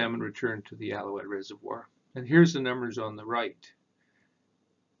sockeye salmon return to the Alouette Reservoir. And here's the numbers on the right.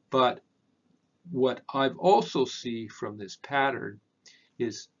 But what I've also seen from this pattern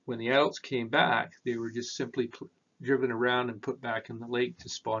is when the adults came back, they were just simply driven around and put back in the lake to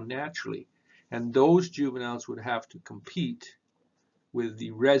spawn naturally. And those juveniles would have to compete with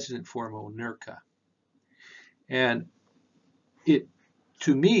the resident form Onurka. And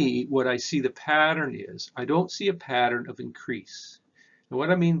to me, what I see the pattern is, I don't see a pattern of increase. And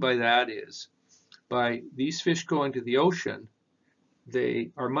what I mean by that is, by these fish going to the ocean,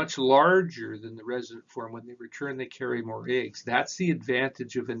 they are much larger than the resident form. When they return, they carry more eggs. That's the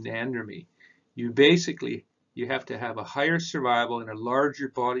advantage of anandromy. You have to have a higher survival and a larger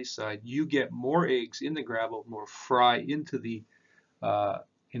body size. You get more eggs in the gravel, more fry into the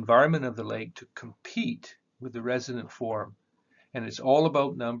environment of the lake to compete with the resident form. And it's all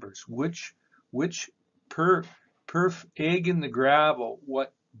about numbers. Which per egg in the gravel,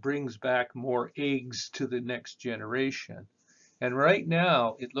 what brings back more eggs to the next generation? And right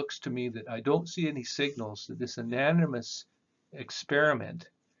now, it looks to me that I don't see any signals that this anonymous experiment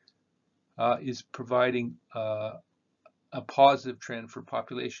is providing a positive trend for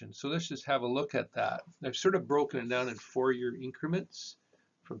population. So let's just have a look at that. I've sort of broken it down in 4-year increments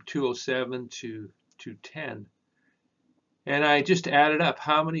from 207 to 210. And I just added up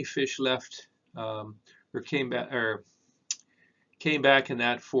how many fish left or came back in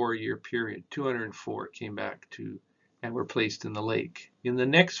that 4-year period. 204 came back to and were placed in the lake. In the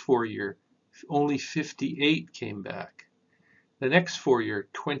next 4 year, only 58 came back. The next 4 year,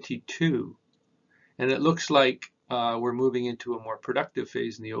 22. And it looks like we're moving into a more productive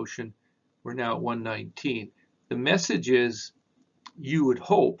phase in the ocean. We're now at 119. The message is, you would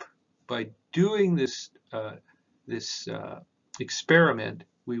hope by doing this experiment,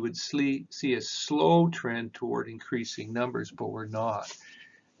 we would see a slow trend toward increasing numbers, but we're not.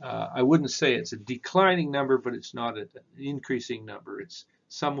 I wouldn't say it's a declining number, but it's not an increasing number. It's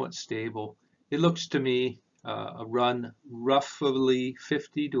somewhat stable. It looks to me a run roughly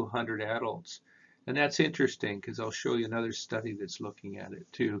 50 to 100 adults. And that's interesting because I'll show you another study that's looking at it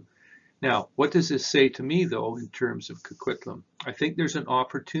too. Now, what does this say to me though in terms of Coquitlam? I think there's an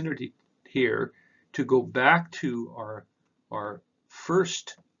opportunity here to go back to our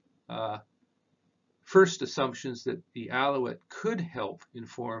first assumptions that the Alouette could help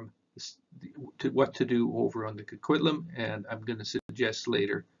inform what to do over on the Coquitlam, and I'm going to suggest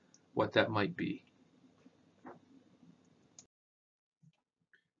later what that might be.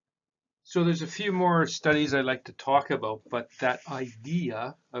 So there's a few more studies I'd like to talk about, but that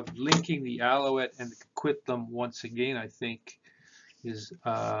idea of linking the Alouette and the Coquitlam once again, I think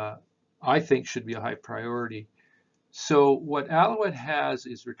should be a high priority. So what Alouette has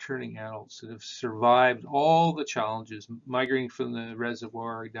is returning adults that have survived all the challenges, migrating from the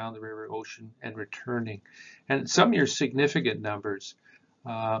reservoir down the river, ocean, and returning. And some years, significant numbers.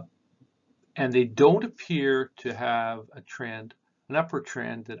 And they don't appear to have a trend, an upward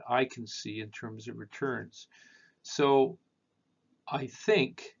trend that I can see in terms of returns. So I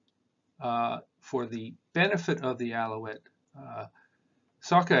think for the benefit of the Alouette,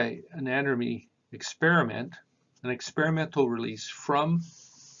 sockeye anadromy experiment, an experimental release from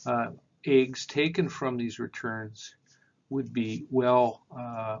eggs taken from these returns would be well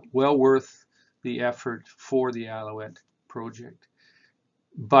worth the effort for the Alouette project.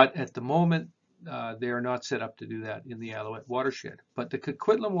 But at the moment, they are not set up to do that in the Alouette watershed. But the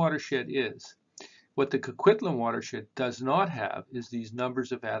Coquitlam watershed is. What the Coquitlam watershed does not have is these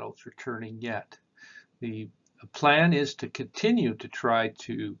numbers of adults returning yet. The plan is to continue to try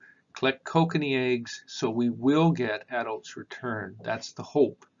to collect kokanee eggs, so we will get adults return. That's the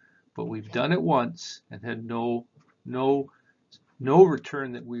hope. But we've done it once and had no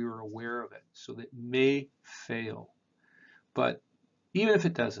return that we were aware of it, so that may fail. But even if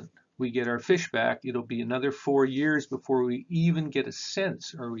it doesn't, we get our fish back, it'll be another 4 years before we even get a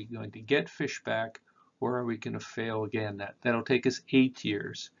sense, are we going to get fish back or are we going to fail again? That'll take us 8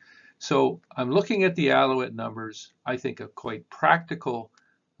 years. So I'm looking at the Alouette numbers. I think a quite practical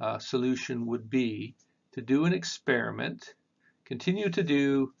solution would be to do an experiment, continue to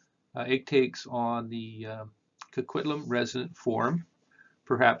do egg takes on the Coquitlam resident form,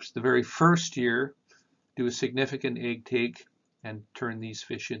 perhaps the very first year, do a significant egg take and turn these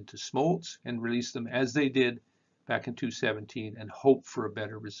fish into smolts and release them as they did back in 2017 and hope for a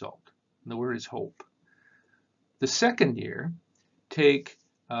better result. And the word is hope. The second year, take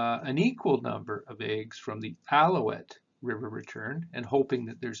an equal number of eggs from the Alouette river return and hoping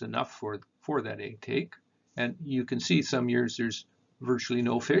that there's enough for that egg take. And you can see some years there's virtually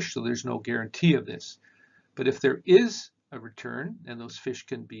no fish, so there's no guarantee of this. But if there is a return and those fish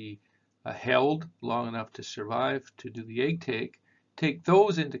can be held long enough to survive to do the egg take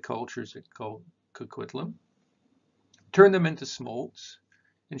those into cultures at Coquitlam, turn them into smolts,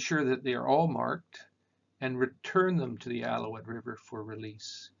 ensure that they are all marked, and return them to the Alouette River for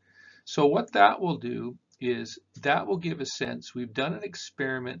release. So what that will do is that will give a sense. We've done an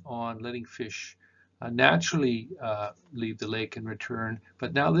experiment on letting fish naturally leave the lake and return,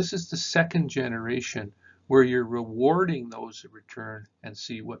 but now this is the second generation where you're rewarding those that return and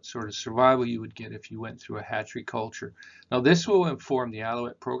see what sort of survival you would get if you went through a hatchery culture. Now this will inform the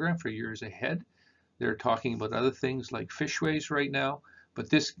Alouette program for years ahead. They're talking about other things like fishways right now, but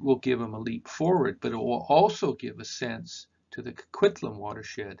this will give them a leap forward, but it will also give a sense to the Coquitlam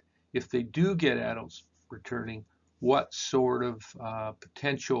watershed. If they do get adults returning, what sort of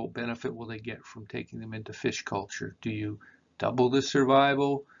potential benefit will they get from taking them into fish culture? Do you double the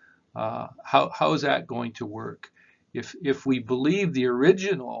survival? How is that going to work? If we believe the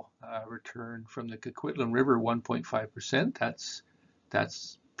original return from the Coquitlam River, 1.5%, that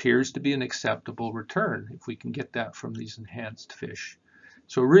appears to be an acceptable return if we can get that from these enhanced fish.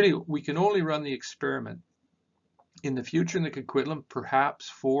 So really, we can only run the experiment in the future in the Coquitlam, perhaps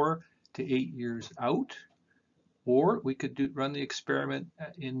 4 to 8 years out, or we could run the experiment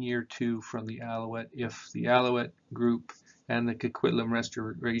in year 2 from the Alouette if the Alouette group and the Coquitlam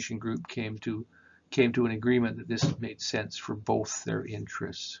restoration group came to an agreement that this made sense for both their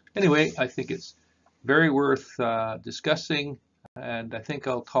interests. Anyway, I think it's very worth discussing, and I think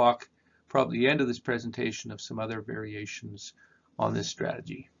I'll talk probably at the end of this presentation of some other variations on this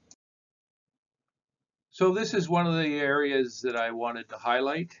strategy. So this is one of the areas that I wanted to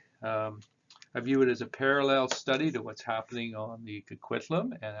highlight. I view it as a parallel study to what's happening on the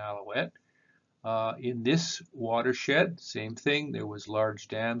Coquitlam and Alouette. In this watershed, same thing, there was large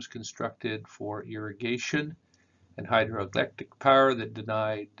dams constructed for irrigation and hydroelectric power that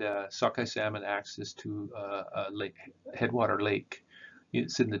denied sockeye salmon access to a headwater lake.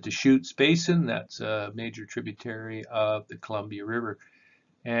 It's in the Deschutes Basin. That's a major tributary of the Columbia River.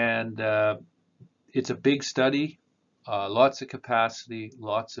 And it's a big study, lots of capacity,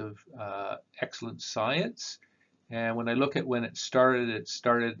 lots of excellent science. And when I look at when it started,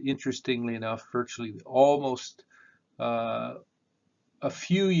 interestingly enough, virtually almost a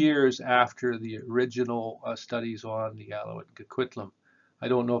few years after the original studies on the Alouette and Coquitlam. I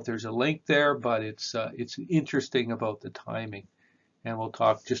don't know if there's a link there, but it's interesting about the timing. And we'll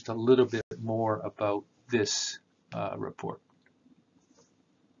talk just a little bit more about this report.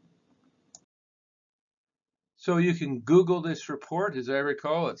 So you can Google this report. As I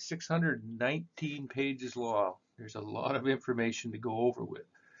recall, it's 619 pages long. There's a lot of information to go over with.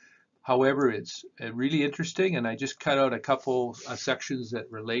 However, it's really interesting, and I just cut out a couple sections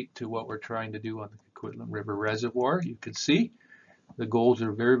that relate to what we're trying to do on the Coquitlam River Reservoir. You can see the goals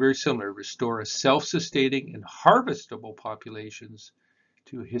are very, very similar. Restore a self-sustaining and harvestable populations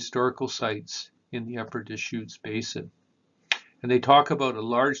to historical sites in the Upper Deschutes Basin. And they talk about a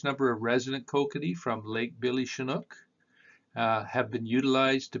large number of resident kokanee from Lake Billy Chinook have been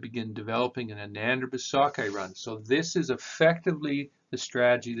utilized to begin developing an anandrobous sockeye run. So this is effectively the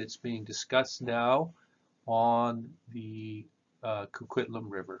strategy that's being discussed now on the Coquitlam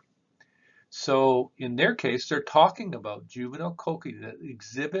River. So in their case, they're talking about juvenile kokanee that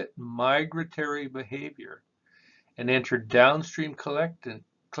exhibit migratory behavior and enter downstream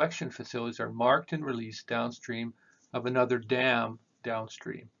collection facilities are marked and released downstream of another dam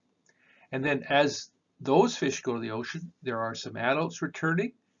downstream. And then as those fish go to the ocean, there are some adults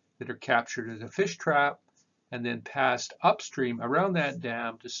returning that are captured at a fish trap and then passed upstream around that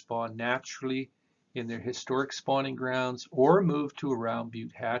dam to spawn naturally in their historic spawning grounds or move to a round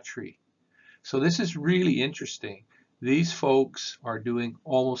butte hatchery. So this is really interesting. These folks are doing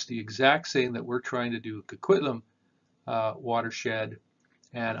almost the exact same that we're trying to do at Coquitlam watershed,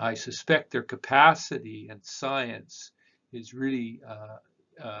 and I suspect their capacity and science is really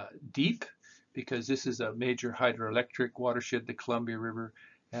deep, because this is a major hydroelectric watershed, the Columbia River,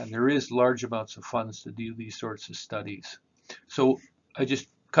 and there is large amounts of funds to do these sorts of studies. So I just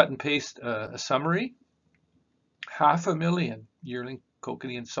cut and paste a summary. 500,000 yearling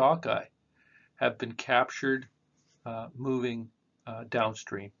kokanee and sockeye have been captured moving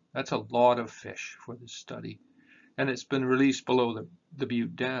downstream. That's a lot of fish for this study, and it's been released below the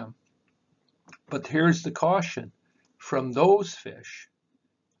Butte Dam. But here's the caution. From those fish,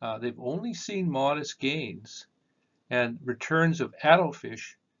 they've only seen modest gains, and returns of adult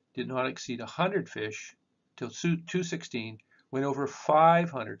fish did not exceed 100 fish till 2016, when over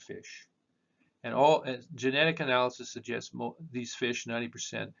 500 fish. And all genetic analysis suggests these fish,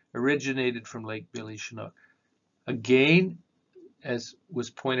 90%, originated from Lake Billy Chinook. Again, as was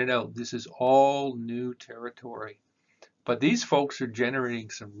pointed out, this is all new territory. But these folks are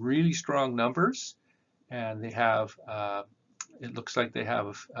generating some really strong numbers, and they have it looks like they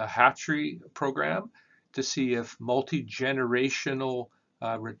have a hatchery program to see if multi-generational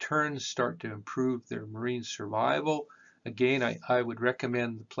returns start to improve their marine survival. Again, I would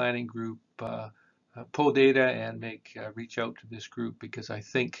recommend the planning group pull data and reach out to this group, because I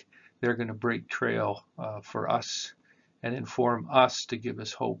think they're going to break trail for us and inform us to give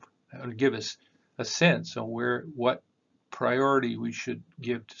us hope, or give us a sense on what priority we should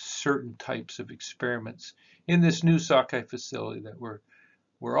give to certain types of experiments in this new sockeye facility that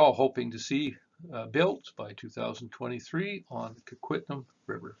we're all hoping to see built by 2023 on the Coquitlam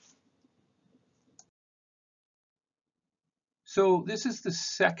River. So this is the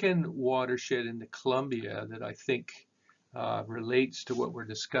second watershed in the Columbia that I think relates to what we're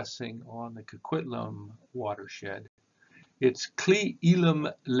discussing on the Coquitlam watershed. It's Cle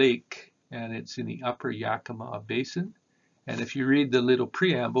Elum Lake, and it's in the upper Yakima Basin. And if you read the little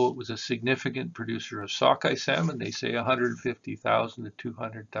preamble, it was a significant producer of sockeye salmon. They say 150,000 to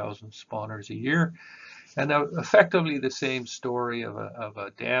 200,000 spawners a year. And effectively the same story of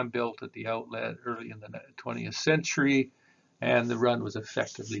a dam built at the outlet early in the 20th century, and the run was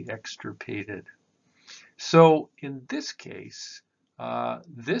effectively extirpated. So in this case,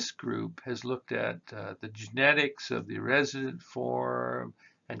 this group has looked at the genetics of the resident form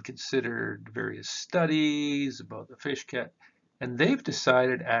and considered various studies about the fish cat, and they've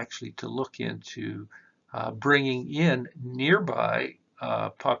decided actually to look into bringing in nearby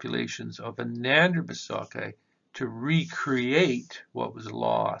populations of anandromous sockeye to recreate what was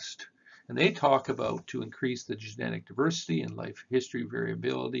lost. And they talk about to increase the genetic diversity and life history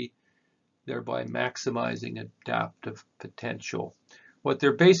variability, thereby maximizing adaptive potential. What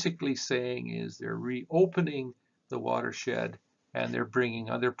they're basically saying is they're reopening the watershed and they're bringing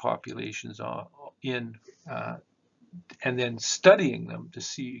other populations in and then studying them to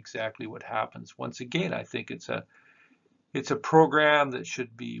see exactly what happens. Once again, I think it's a program that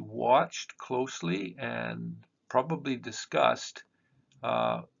should be watched closely and probably discussed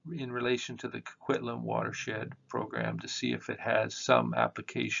in relation to the Coquitlam watershed program to see if it has some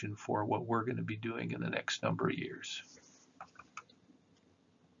application for what we're going to be doing in the next number of years.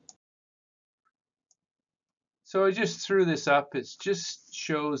 So I just threw this up. It just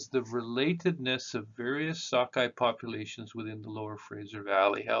shows the relatedness of various sockeye populations within the Lower Fraser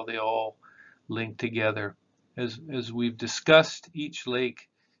Valley, how they all link together. As we've discussed, each lake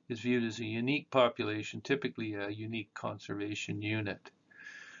is viewed as a unique population, typically a unique conservation unit.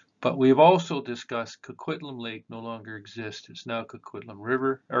 But we've also discussed Coquitlam Lake no longer exists. It's now Coquitlam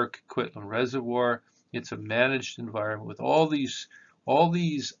River or Coquitlam Reservoir. It's a managed environment with all these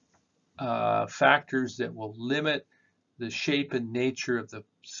factors that will limit the shape and nature of the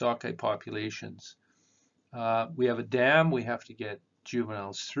sockeye populations. We have a dam. We have to get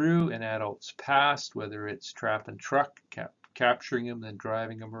juveniles through and adults past, whether it's trap and truck, capturing them, then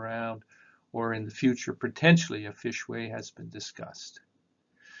driving them around, or in the future, potentially a fishway has been discussed.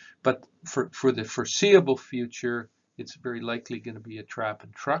 But for the foreseeable future, it's very likely going to be a trap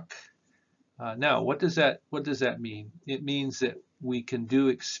and truck. Now, what does that mean? It means that we can do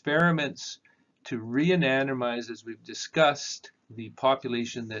experiments to re-anandromize, as we've discussed, the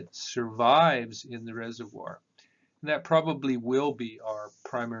population that survives in the reservoir. And that probably will be our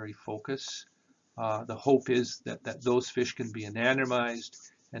primary focus. The hope is that those fish can be anandromized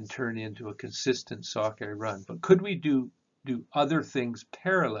and turn into a consistent sockeye run. But could we do other things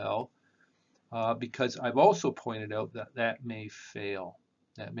parallel? Because I've also pointed out that may fail.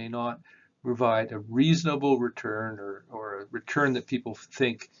 That may not provide a reasonable return or a return that people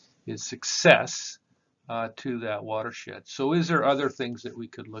think is success to that watershed. So is there other things that we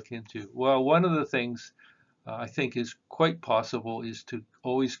could look into? Well, one of the things I think is quite possible is to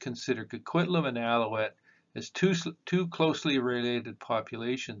always consider Coquitlam and Alouette as two closely related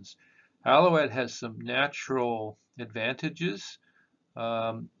populations. Alouette has some natural advantages,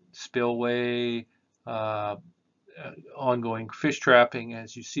 spillway, ongoing fish trapping.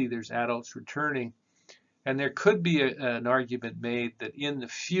 As you see, there's adults returning. And there could be an argument made that in the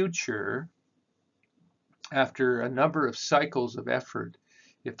future, after a number of cycles of effort,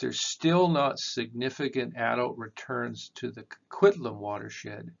 if there's still not significant adult returns to the Coquitlam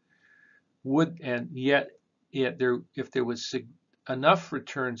watershed, if there was enough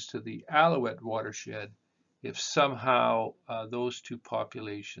returns to the Alouette watershed, if somehow those two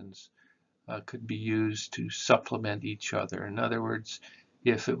populations could be used to supplement each other. In other words,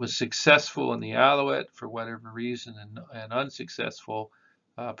 if it was successful in the Alouette for whatever reason and unsuccessful,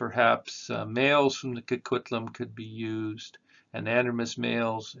 perhaps males from the Coquitlam could be used, anandromous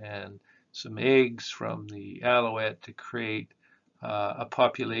males, and some eggs from the Alouette to create a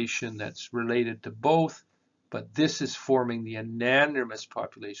population that's related to both, but this is forming the anandromous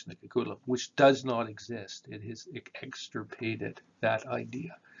population of the Coquitlam, which does not exist. It has extirpated that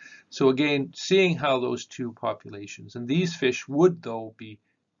idea. So again, seeing how those two populations, and these fish would though be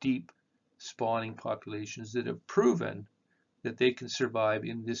deep spawning populations that have proven that they can survive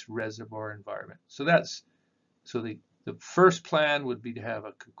in this reservoir environment. So the first plan would be to have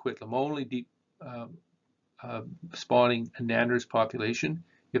a Coquitlam only deep spawning anandromous population.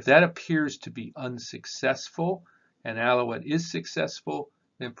 If that appears to be unsuccessful and Alouette is successful,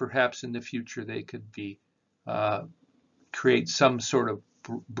 then perhaps in the future they could be create some sort of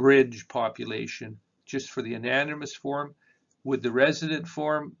bridge population just for the anandromous form. Would the resident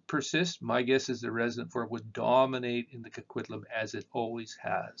form persist? My guess is the resident form would dominate in the Coquitlam as it always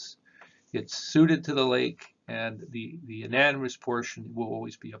has. It's suited to the lake, and the anandromous portion will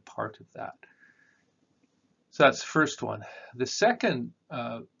always be a part of that. So that's the first one. The second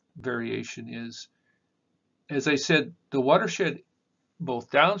variation is, as I said, the watershed,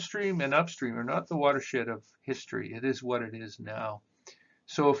 both downstream and upstream, are not the watershed of history. It is what it is now.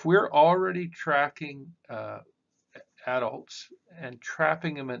 So if we're already tracking adults and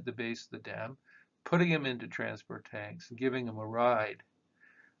trapping them at the base of the dam, putting them into transport tanks and giving them a ride,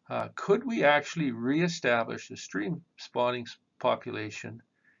 could we actually reestablish a stream spawning population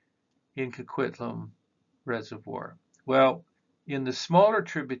in Coquitlam Reservoir? Well, in the smaller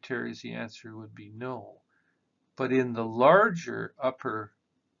tributaries, the answer would be no. But in the larger upper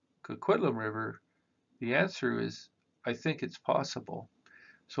Coquitlam River, the answer is, I think it's possible.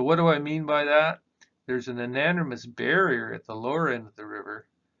 So what do I mean by that? There's an anadromous barrier at the lower end of the river,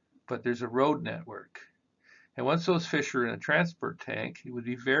 but there's a road network. And once those fish are in a transport tank, it would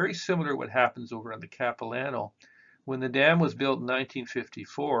be very similar to what happens over on the Capilano. When the dam was built in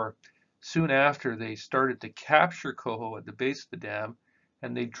 1954, soon after they started to capture coho at the base of the dam,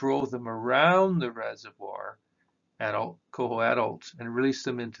 and they drove them around the reservoir, coho adults, and released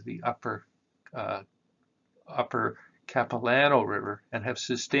them into the upper Capilano River, and have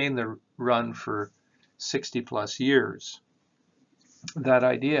sustained the run for 60 plus years. That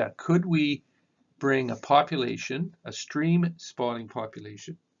idea, could we bring a population, a stream spawning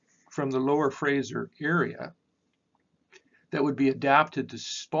population from the lower Fraser area that would be adapted to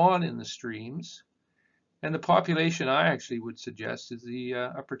spawn in the streams? And the population I actually would suggest is the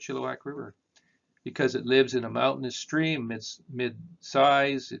upper Chilliwack River, because it lives in a mountainous stream. It's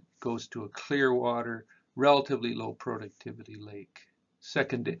mid-size, it goes to a clear water, relatively low productivity lake.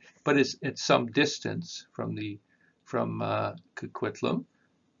 But it's at some distance from Coquitlam.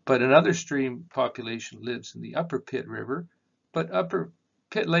 But another stream population lives in the upper Pitt River. But upper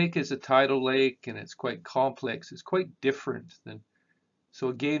Pitt Lake is a tidal lake, and it's quite complex. It's quite different than. So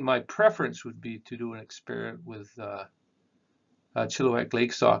again, my preference would be to do an experiment with Chilliwack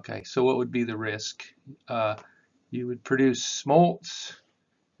Lake sockeye. So what would be the risk? You would produce smolts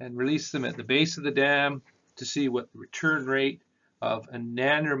and release them at the base of the dam to see what the return rate of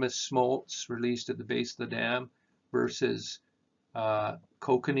anadromous smolts released at the base of the dam versus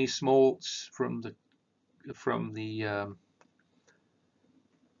kokanee smolts from the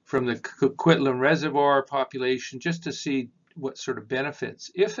Coquitlam Reservoir population, just to see what sort of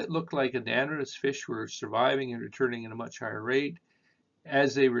benefits. If it looked like anadromous fish were surviving and returning at a much higher rate,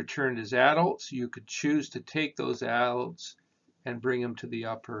 as they returned as adults, you could choose to take those adults and bring them to the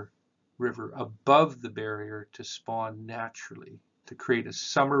upper river above the barrier to spawn naturally, to create a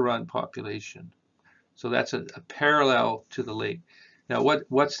summer run population. So that's a parallel to the lake. Now,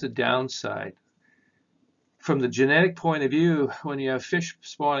 what's the downside? From the genetic point of view, when you have fish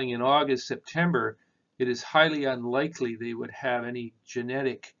spawning in August, September, it is highly unlikely they would have any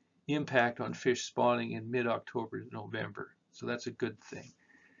genetic impact on fish spawning in mid-October to November. So that's a good thing.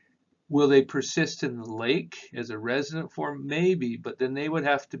 Will they persist in the lake as a resident form? Maybe, but then they would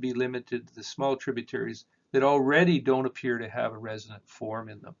have to be limited to the small tributaries that already don't appear to have a resident form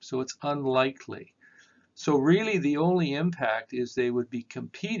in them. So it's unlikely. So really the only impact is they would be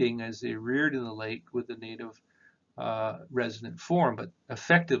competing as they reared in the lake with the native resident form, but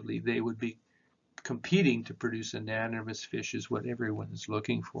effectively they would be competing to produce anadromous fish is what everyone is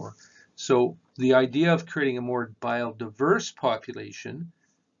looking for. So the idea of creating a more biodiverse population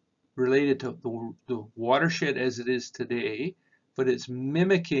related to the watershed as it is today, but it's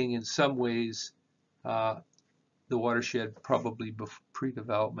mimicking in some ways the watershed probably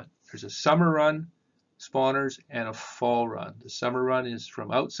pre-development. There's a summer run spawners and a fall run. The summer run is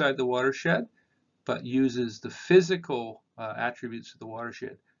from outside the watershed, but uses the physical attributes of the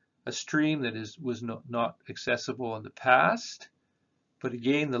watershed. A stream that was not accessible in the past, but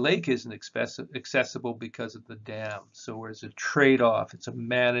again, the lake isn't accessible because of the dam. So there's a trade-off. It's a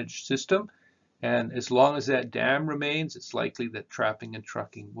managed system, and as long as that dam remains, it's likely that trapping and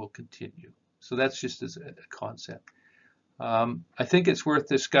trucking will continue. So that's just as a concept. I think it's worth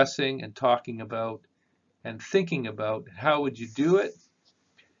discussing and talking about and thinking about how would you do it.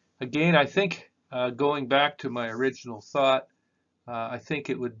 Again, I think going back to my original thought, I think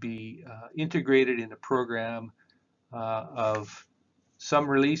it would be integrated in a program of some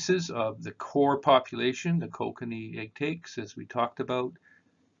releases of the core population, the kokanee egg takes, as we talked about,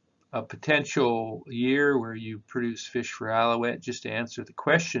 a potential year where you produce fish for alouette. Just to answer the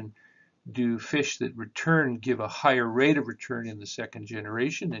question, do fish that return give a higher rate of return in the second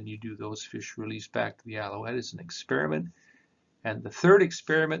generation? And you do those fish release back to the alouette as an experiment. And the third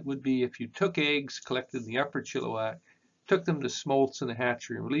experiment would be if you took eggs collected in the upper Chilliwack, took them to smolts in the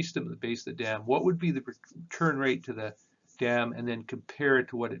hatchery and released them at the base of the dam, what would be the return rate to the dam, and then compare it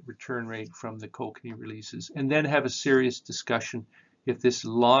to what it return rate from the kokanee releases, and then have a serious discussion if this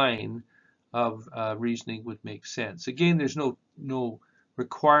line of reasoning would make sense. Again, there's no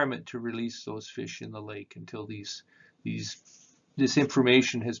requirement to release those fish in the lake until this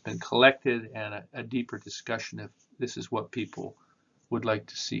information has been collected and a deeper discussion if this is what people would like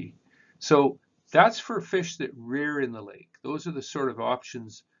to see. So that's for fish that rear in the lake. Those are the sort of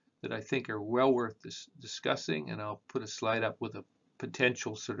options that I think are well worth discussing, and I'll put a slide up with a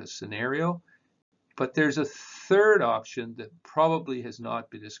potential sort of scenario. But there's a third option that probably has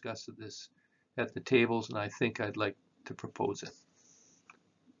not been discussed at this at the tables, and I think I'd like to propose it.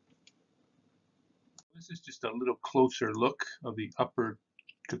 This is just a little closer look of the upper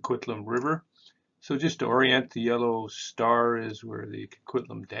Coquitlam River. So just to orient, the yellow star is where the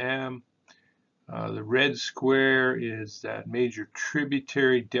Coquitlam Dam. The red square is that major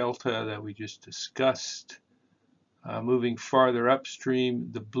tributary delta that we just discussed. Moving farther upstream,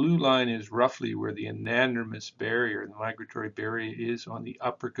 the blue line is roughly where the anadromous barrier, the migratory barrier, is on the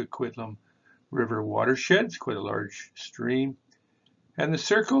upper Coquitlam River watershed. It's quite a large stream. And the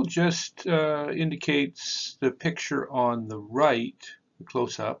circle just indicates the picture on the right, the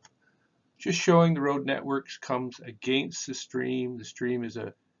close-up, just showing the road networks comes against the stream. The stream is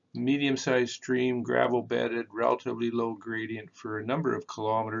a medium-sized stream, gravel-bedded, relatively low gradient for a number of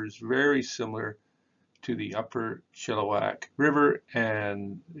kilometers, very similar to the upper Chilliwack River,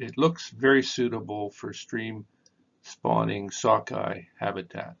 and it looks very suitable for stream spawning sockeye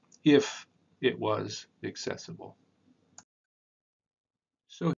habitat if it was accessible.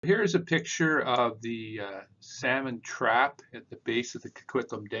 So here's a picture of the salmon trap at the base of the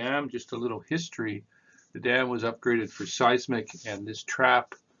Coquitlam Dam. Just a little history. The dam was upgraded for seismic, and this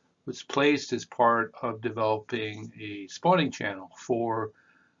trap was placed as part of developing a spawning channel for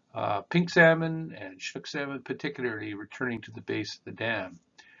pink salmon and Chinook salmon, particularly returning to the base of the dam.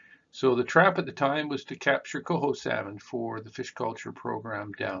 So the trap at the time was to capture coho salmon for the fish culture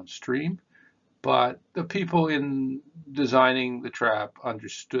program downstream. But the people in designing the trap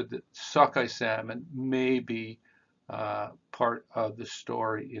understood that sockeye salmon may be part of the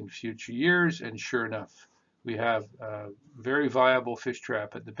story in future years. And sure enough, we have a very viable fish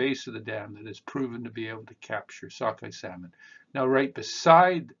trap at the base of the dam that has proven to be able to capture sockeye salmon. Now, right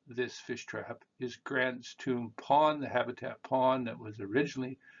beside this fish trap is Grant's Tomb Pond, the habitat pond that was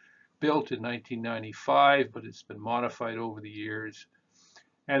originally built in 1995, but it's been modified over the years.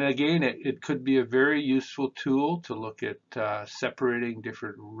 And again, it could be a very useful tool to look at separating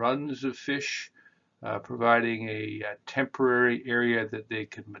different runs of fish, providing a temporary area that they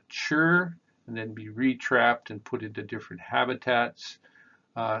can mature and then be retrapped and put into different habitats.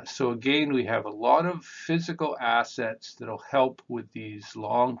 So again, we have a lot of physical assets that'll help with these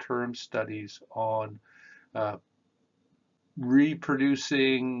long-term studies on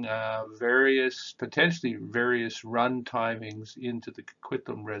reproducing potentially various run timings into the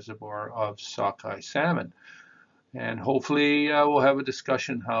Coquitlam Reservoir of sockeye salmon. And hopefully we'll have a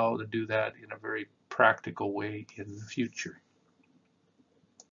discussion how to do that in a very practical way in the future.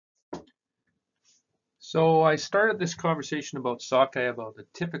 So I started this conversation about sockeye, about the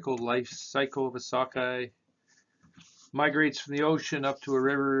typical life cycle of a sockeye. Migrates from the ocean up to a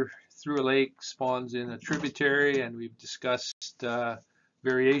river, through a lake, spawns in a tributary, and we've discussed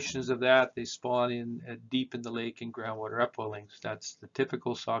variations of that. They spawn in deep in the lake in groundwater upwellings. That's the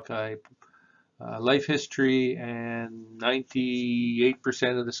typical sockeye life history, and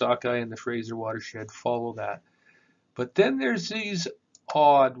 98% of the sockeye in the Fraser watershed follow that. But then there's these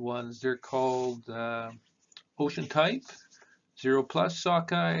odd ones. They're called ocean type, 0+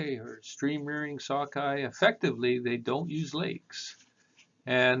 sockeye, or stream rearing sockeye. Effectively, they don't use lakes.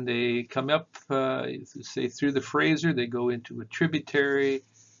 And they come up, say, through the Fraser. They go into a tributary.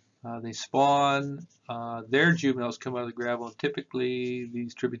 They spawn. Their juveniles come out of the gravel. And typically,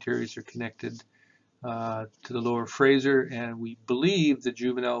 these tributaries are connected to the lower Fraser. And we believe the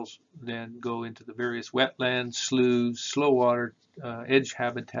juveniles then go into the various wetlands, sloughs, slow water, edge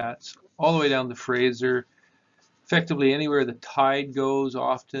habitats, all the way down the Fraser. Effectively, anywhere the tide goes,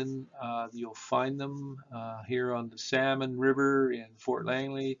 often you'll find them. Here on the Salmon River in Fort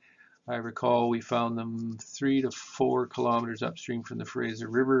Langley, I recall we found them 3 to 4 kilometers upstream from the Fraser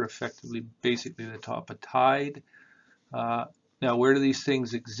River, effectively, basically the top of tide. Now, where do these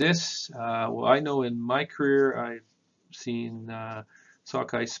things exist? Well, I know in my career I've seen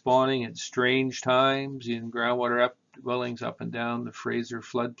sockeye spawning at strange times in groundwater upwellings up and down the Fraser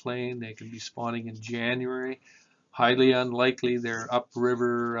floodplain. They can be spawning in January. Highly unlikely they're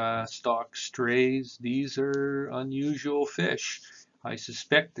upriver stock strays. These are unusual fish. I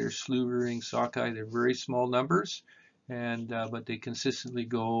suspect they're slough-rearing sockeye. They're very small numbers, but they consistently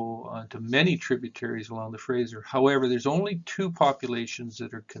go onto many tributaries along the Fraser. However, there's only 2 populations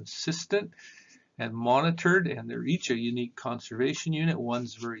that are consistent and monitored, and they're each a unique conservation unit.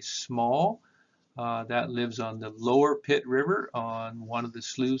 One's very small. That lives on the lower Pitt River on one of the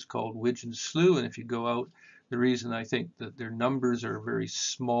sloughs called Widgeon Slough, and if you go out, the reason I think that their numbers are very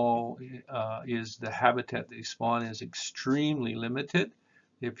small is the habitat they spawn is extremely limited.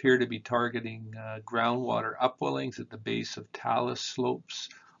 They appear to be targeting groundwater upwellings at the base of talus slopes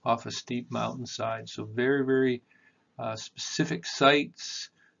off a steep mountainside. So very, very specific sites.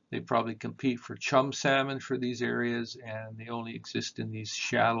 They probably compete for chum salmon for these areas, and they only exist in these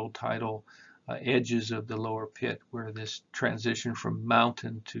shallow tidal edges of the lower pit where this transition from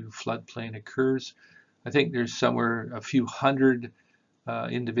mountain to floodplain occurs. I think there's somewhere a few hundred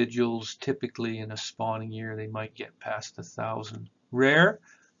individuals typically in a spawning year. They might get past 1,000. Rare,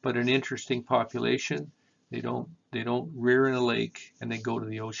 but an interesting population. They don't rear in a lake, and they go to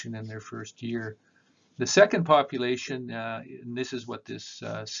the ocean in their first year. The second population, and this is what this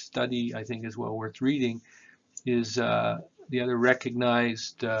study I think is well worth reading, is the other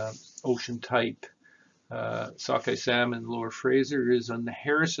recognized ocean type sockeye salmon, Lower Fraser, is on the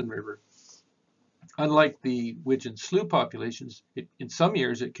Harrison River. Unlike the widgeon slough populations, in some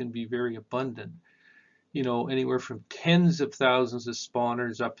years it can be very abundant. You know, anywhere from tens of thousands of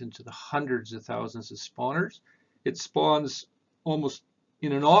spawners up into the hundreds of thousands of spawners. It spawns almost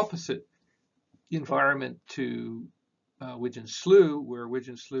in an opposite environment to widgeon slough, where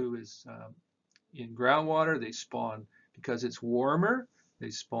widgeon slough is in groundwater. They spawn because it's warmer. They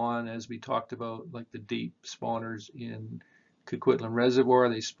spawn, as we talked about, like the deep spawners in Coquitlam Reservoir.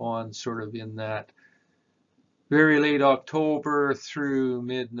 They spawn sort of in that very late October through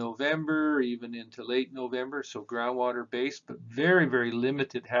mid-November, even into late November, so groundwater based, but very, very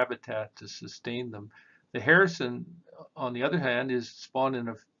limited habitat to sustain them. The Harrison, on the other hand, is spawned in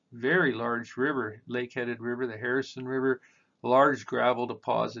a very large river, lake-headed river, the Harrison River, large gravel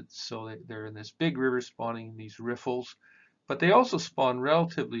deposits, so they're in this big river spawning in these riffles. But they also spawn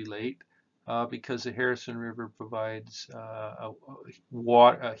relatively late because the Harrison River provides a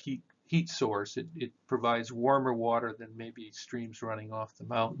heat source. It provides warmer water than maybe streams running off the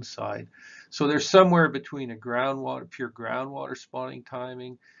mountainside. So they're somewhere between a pure groundwater spawning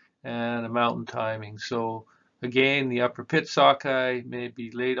timing and a mountain timing. So again, the upper pit sockeye may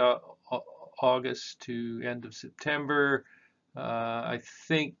be late August to end of September. I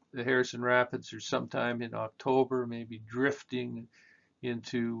think the Harrison Rapids are sometime in October, maybe drifting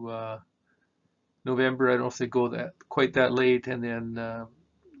into November. I don't know if they go quite that late, and then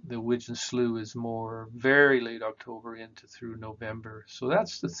the widgeon slough is more very late October into through November. So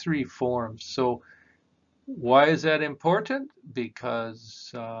that's the three forms. So why is that important?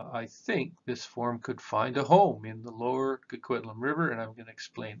 Because I think this form could find a home in the lower Coquitlam River, and I'm going to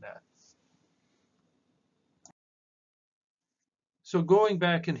explain that. So going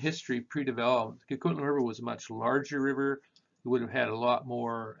back in history, pre-development, the Coquitlam River was a much larger river. It would have had a lot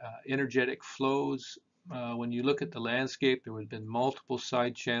more energetic flows. When you look at the landscape, there would have been multiple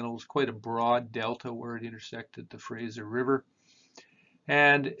side channels, quite a broad delta where it intersected the Fraser River.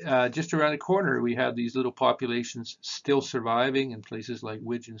 And just around the corner, we have these little populations still surviving in places like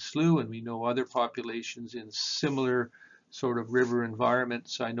widgeon slough, and we know other populations in similar sort of river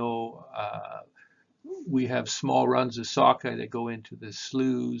environments. I know we have small runs of sockeye that go into the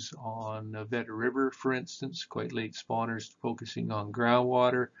sloughs on Veta River, for instance, quite late spawners focusing on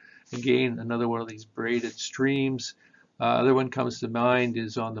groundwater. Again, another one of these braided streams. Other one comes to mind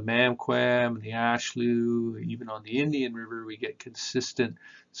is on the Mamquam, the Ashlew, even on the Indian River, we get consistent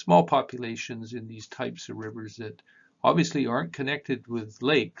small populations in these types of rivers that obviously aren't connected with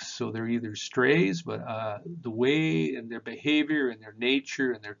lakes. So they're either strays, but the way and their behavior and their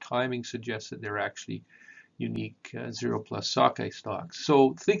nature and their timing suggests that they're actually unique 0+ sockeye stocks.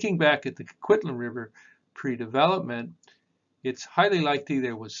 So thinking back at the Coquitlam River pre-development, it's highly likely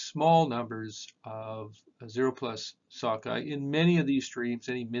there was small numbers of 0+ sockeye in many of these streams,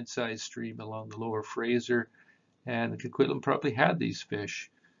 any mid-sized stream along the lower Fraser, and the Coquitlam probably had these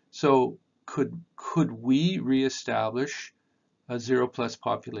fish. So could we reestablish a 0+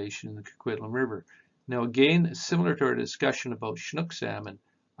 population in the Coquitlam River? Now again, similar to our discussion about Chinook salmon,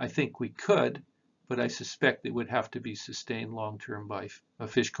 I think we could, but I suspect it would have to be sustained long-term by a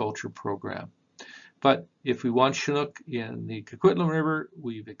fish culture program. But if we want Chinook in the Coquitlam River,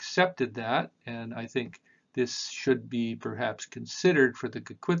 we've accepted that, and I think this should be perhaps considered for the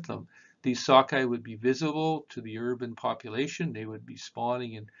Coquitlam. These sockeye would be visible to the urban population. They would be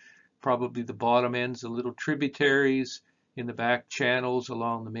spawning in probably the bottom ends of little tributaries, in the back channels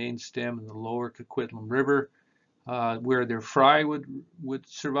along the main stem in the lower Coquitlam River. Where their fry would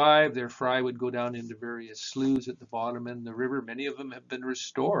survive, their fry would go down into various sloughs at the bottom end of the river. Many of them have been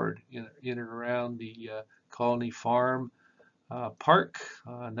restored in and around the Colony Farm Park.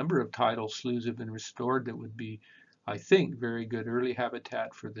 A number of tidal sloughs have been restored that would be, I think, very good early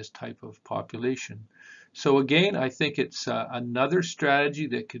habitat for this type of population. So again, I think it's another strategy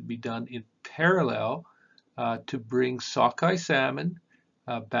that could be done in parallel to bring sockeye salmon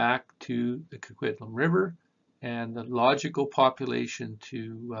back to the Coquitlam River. And the logical population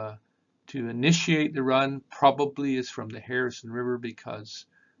to initiate the run probably is from the Harrison River, because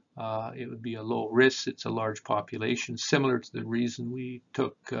It would be a low risk. It's a large population, similar to the reason we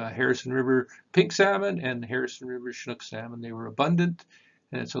took Harrison River pink salmon and Harrison River Chinook salmon. They were abundant,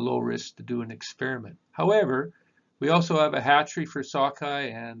 and it's a low risk to do an experiment. However, we also have a hatchery for sockeye,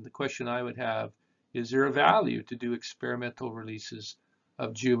 and the question I would have, is there a value to do experimental releases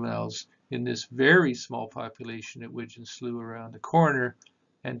of juveniles in this very small population at Widgeon Slough around the corner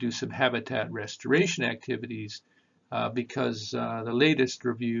and do some habitat restoration activities? Because the latest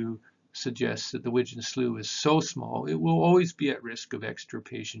review suggests that the Widgeon Slough is so small, it will always be at risk of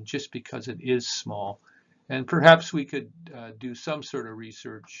extirpation just because it is small. And perhaps we could do some sort of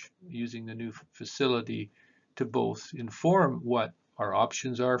research using the new facility to both inform what our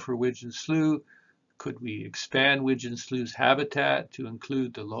options are for Widgeon Slough. Could we expand Widgeon Slough's habitat to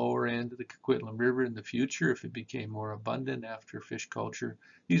include the lower end of the Coquitlam River in the future if it became more abundant after fish culture?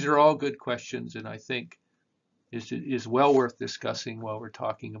 These are all good questions, and I think is well worth discussing while we're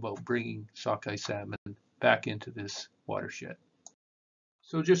talking about bringing sockeye salmon back into this watershed.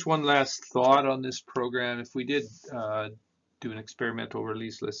 So just one last thought on this program. If we did do an experimental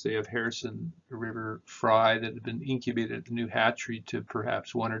release, let's say, of Harrison River fry that had been incubated at the new hatchery to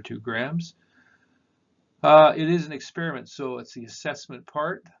perhaps 1 or 2 grams, it is an experiment, so it's the assessment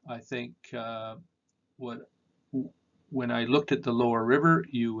part. I think when I looked at the lower river,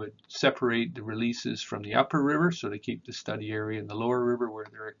 you would separate the releases from the upper river, so to keep the study area in the lower river where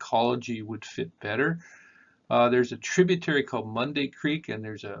their ecology would fit better. There's a tributary called Monday Creek, and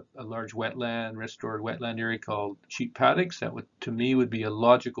there's a large wetland, restored wetland area called Cheap Paddocks. That would, to me, would be a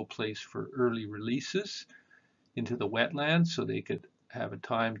logical place for early releases into the wetlands, so they could have a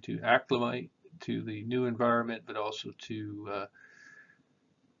time to acclimate to the new environment, but also to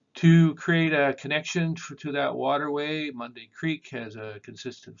create a connection to that waterway. Monday Creek has a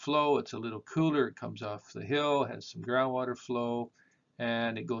consistent flow. It's a little cooler. It comes off the hill, has some groundwater flow,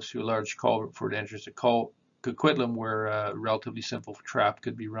 and it goes through a large culvert before it enters the Coquitlam, where a relatively simple trap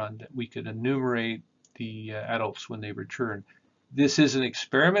could be run that we could enumerate the adults when they return. This is an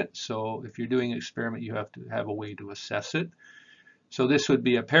experiment, so if you're doing an experiment, you have to have a way to assess it. So this would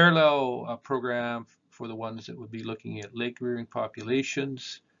be a parallel program for the ones that would be looking at lake rearing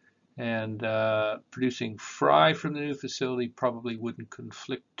populations, and producing fry from the new facility probably wouldn't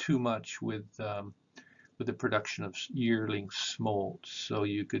conflict too much with the production of yearling smolts. So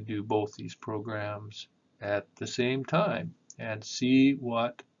you could do both these programs at the same time and see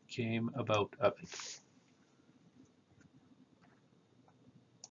what came about of it.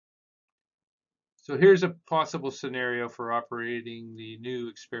 So here's a possible scenario for operating the new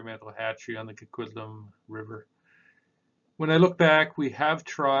experimental hatchery on the Coquitlam River. When I look back, we have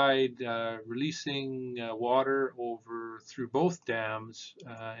tried releasing water through both dams,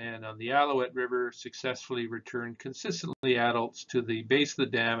 and on the Alouette River successfully returned consistently adults to the base of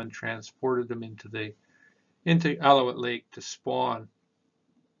the dam and transported them into Alouette Lake to spawn.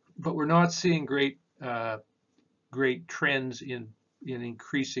 But we're not seeing great trends in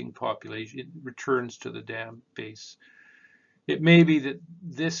increasing population returns to the dam base. It may be that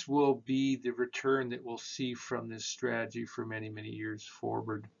this will be the return that we'll see from this strategy for many, many years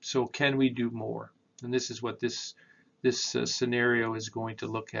forward. So can we do more? And this is what this scenario is going to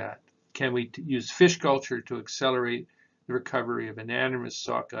look at. Can we use fish culture to accelerate the recovery of anadromous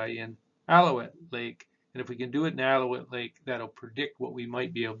sockeye in Alouette Lake? And if we can do it in Alouette Lake, that'll predict what we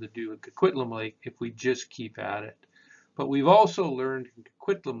might be able to do in Coquitlam Lake if we just keep at it. But we've also learned in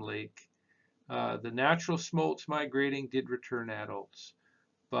Coquitlam Lake, the natural smolts migrating did return adults.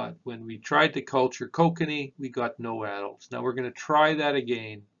 But when we tried to culture kokanee, we got no adults. Now we're going to try that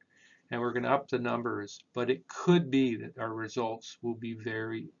again, and we're going to up the numbers. But it could be that our results will be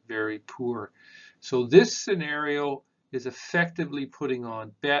very, very poor. So this scenario is effectively putting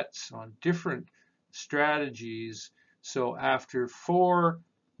on bets on different strategies. So after 4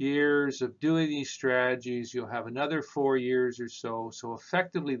 years of doing these strategies, you'll have another 4 years or so. So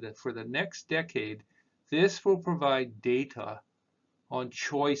effectively, for the next decade, this will provide data on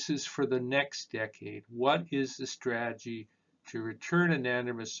choices for the next decade. What is the strategy to return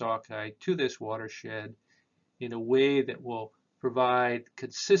anadromous sockeye to this watershed in a way that will provide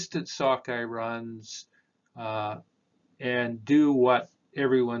consistent sockeye runs and do what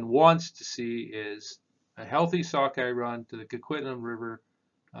everyone wants to see is a healthy sockeye run to the Coquitlam River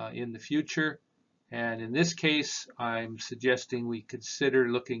in the future. And in this case, I'm suggesting we consider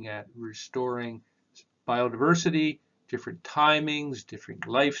looking at restoring biodiversity, different timings, different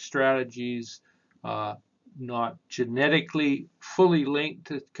life strategies, not genetically fully linked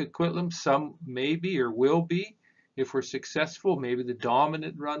to Coquitlam. Some may be or will be. If we're successful, maybe the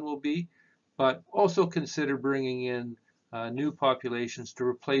dominant run will be, but also consider bringing in new populations to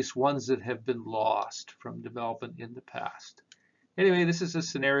replace ones that have been lost from development in the past. Anyway, this is a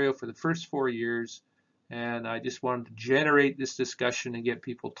scenario for the first 4 years, and I just wanted to generate this discussion and get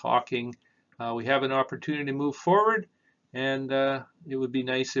people talking. We have an opportunity to move forward, and it would be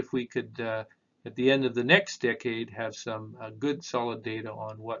nice if we could, at the end of the next decade, have some good solid data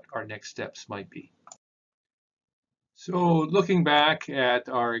on what our next steps might be. So looking back at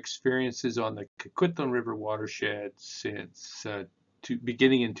our experiences on the Coquitlam River watershed since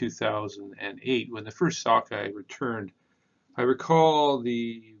beginning in 2008, when the first sockeye returned, I recall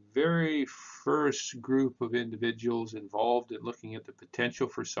the very first group of individuals involved in looking at the potential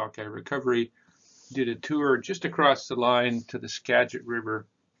for sockeye recovery did a tour just across the line to the Skagit River,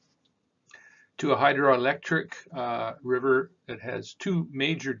 to a hydroelectric river that has 2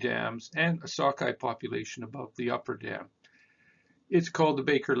 major dams and a sockeye population above the upper dam. It's called the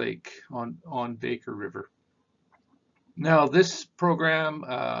Baker Lake on Baker River. Now this program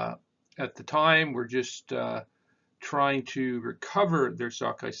at the time were just trying to recover their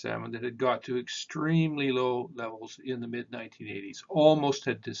sockeye salmon that had got to extremely low levels in the mid-1980s, almost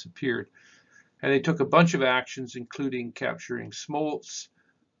had disappeared. And they took a bunch of actions, including capturing smolts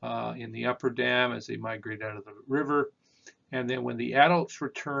in the upper dam as they migrate out of the river. And then when the adults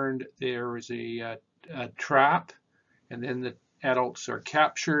returned, there was a trap, and then the adults are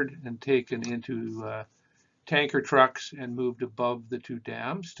captured and taken into tanker trucks and moved above the 2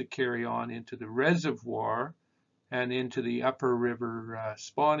 dams to carry on into the reservoir and into the upper river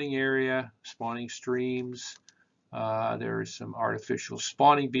spawning area, spawning streams. There are some artificial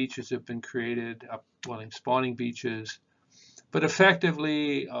spawning beaches that have been created, upwelling spawning beaches, but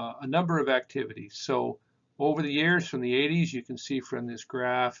effectively a number of activities. So over the years from the 80s, you can see from this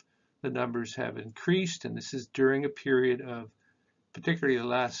graph, the numbers have increased, and this is during a period of particularly the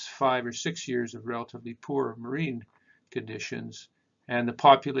last 5 or 6 years of relatively poor marine conditions, and the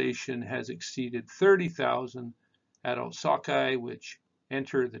population has exceeded 30,000 adult sockeye, which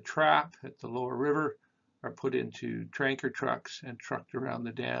enter the trap at the lower river, are put into tanker trucks and trucked around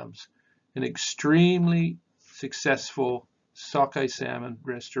the dams. An extremely successful sockeye salmon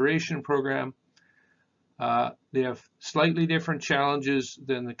restoration program. They have slightly different challenges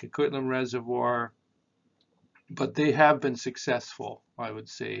than the Coquitlam Reservoir, but they have been successful, I would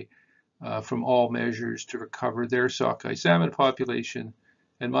say, from all measures to recover their sockeye salmon population.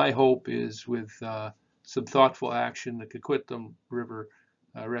 And my hope is with some thoughtful action, the Coquitlam River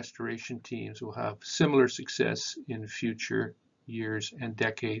restoration teams will have similar success in future years and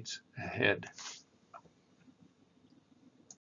decades ahead.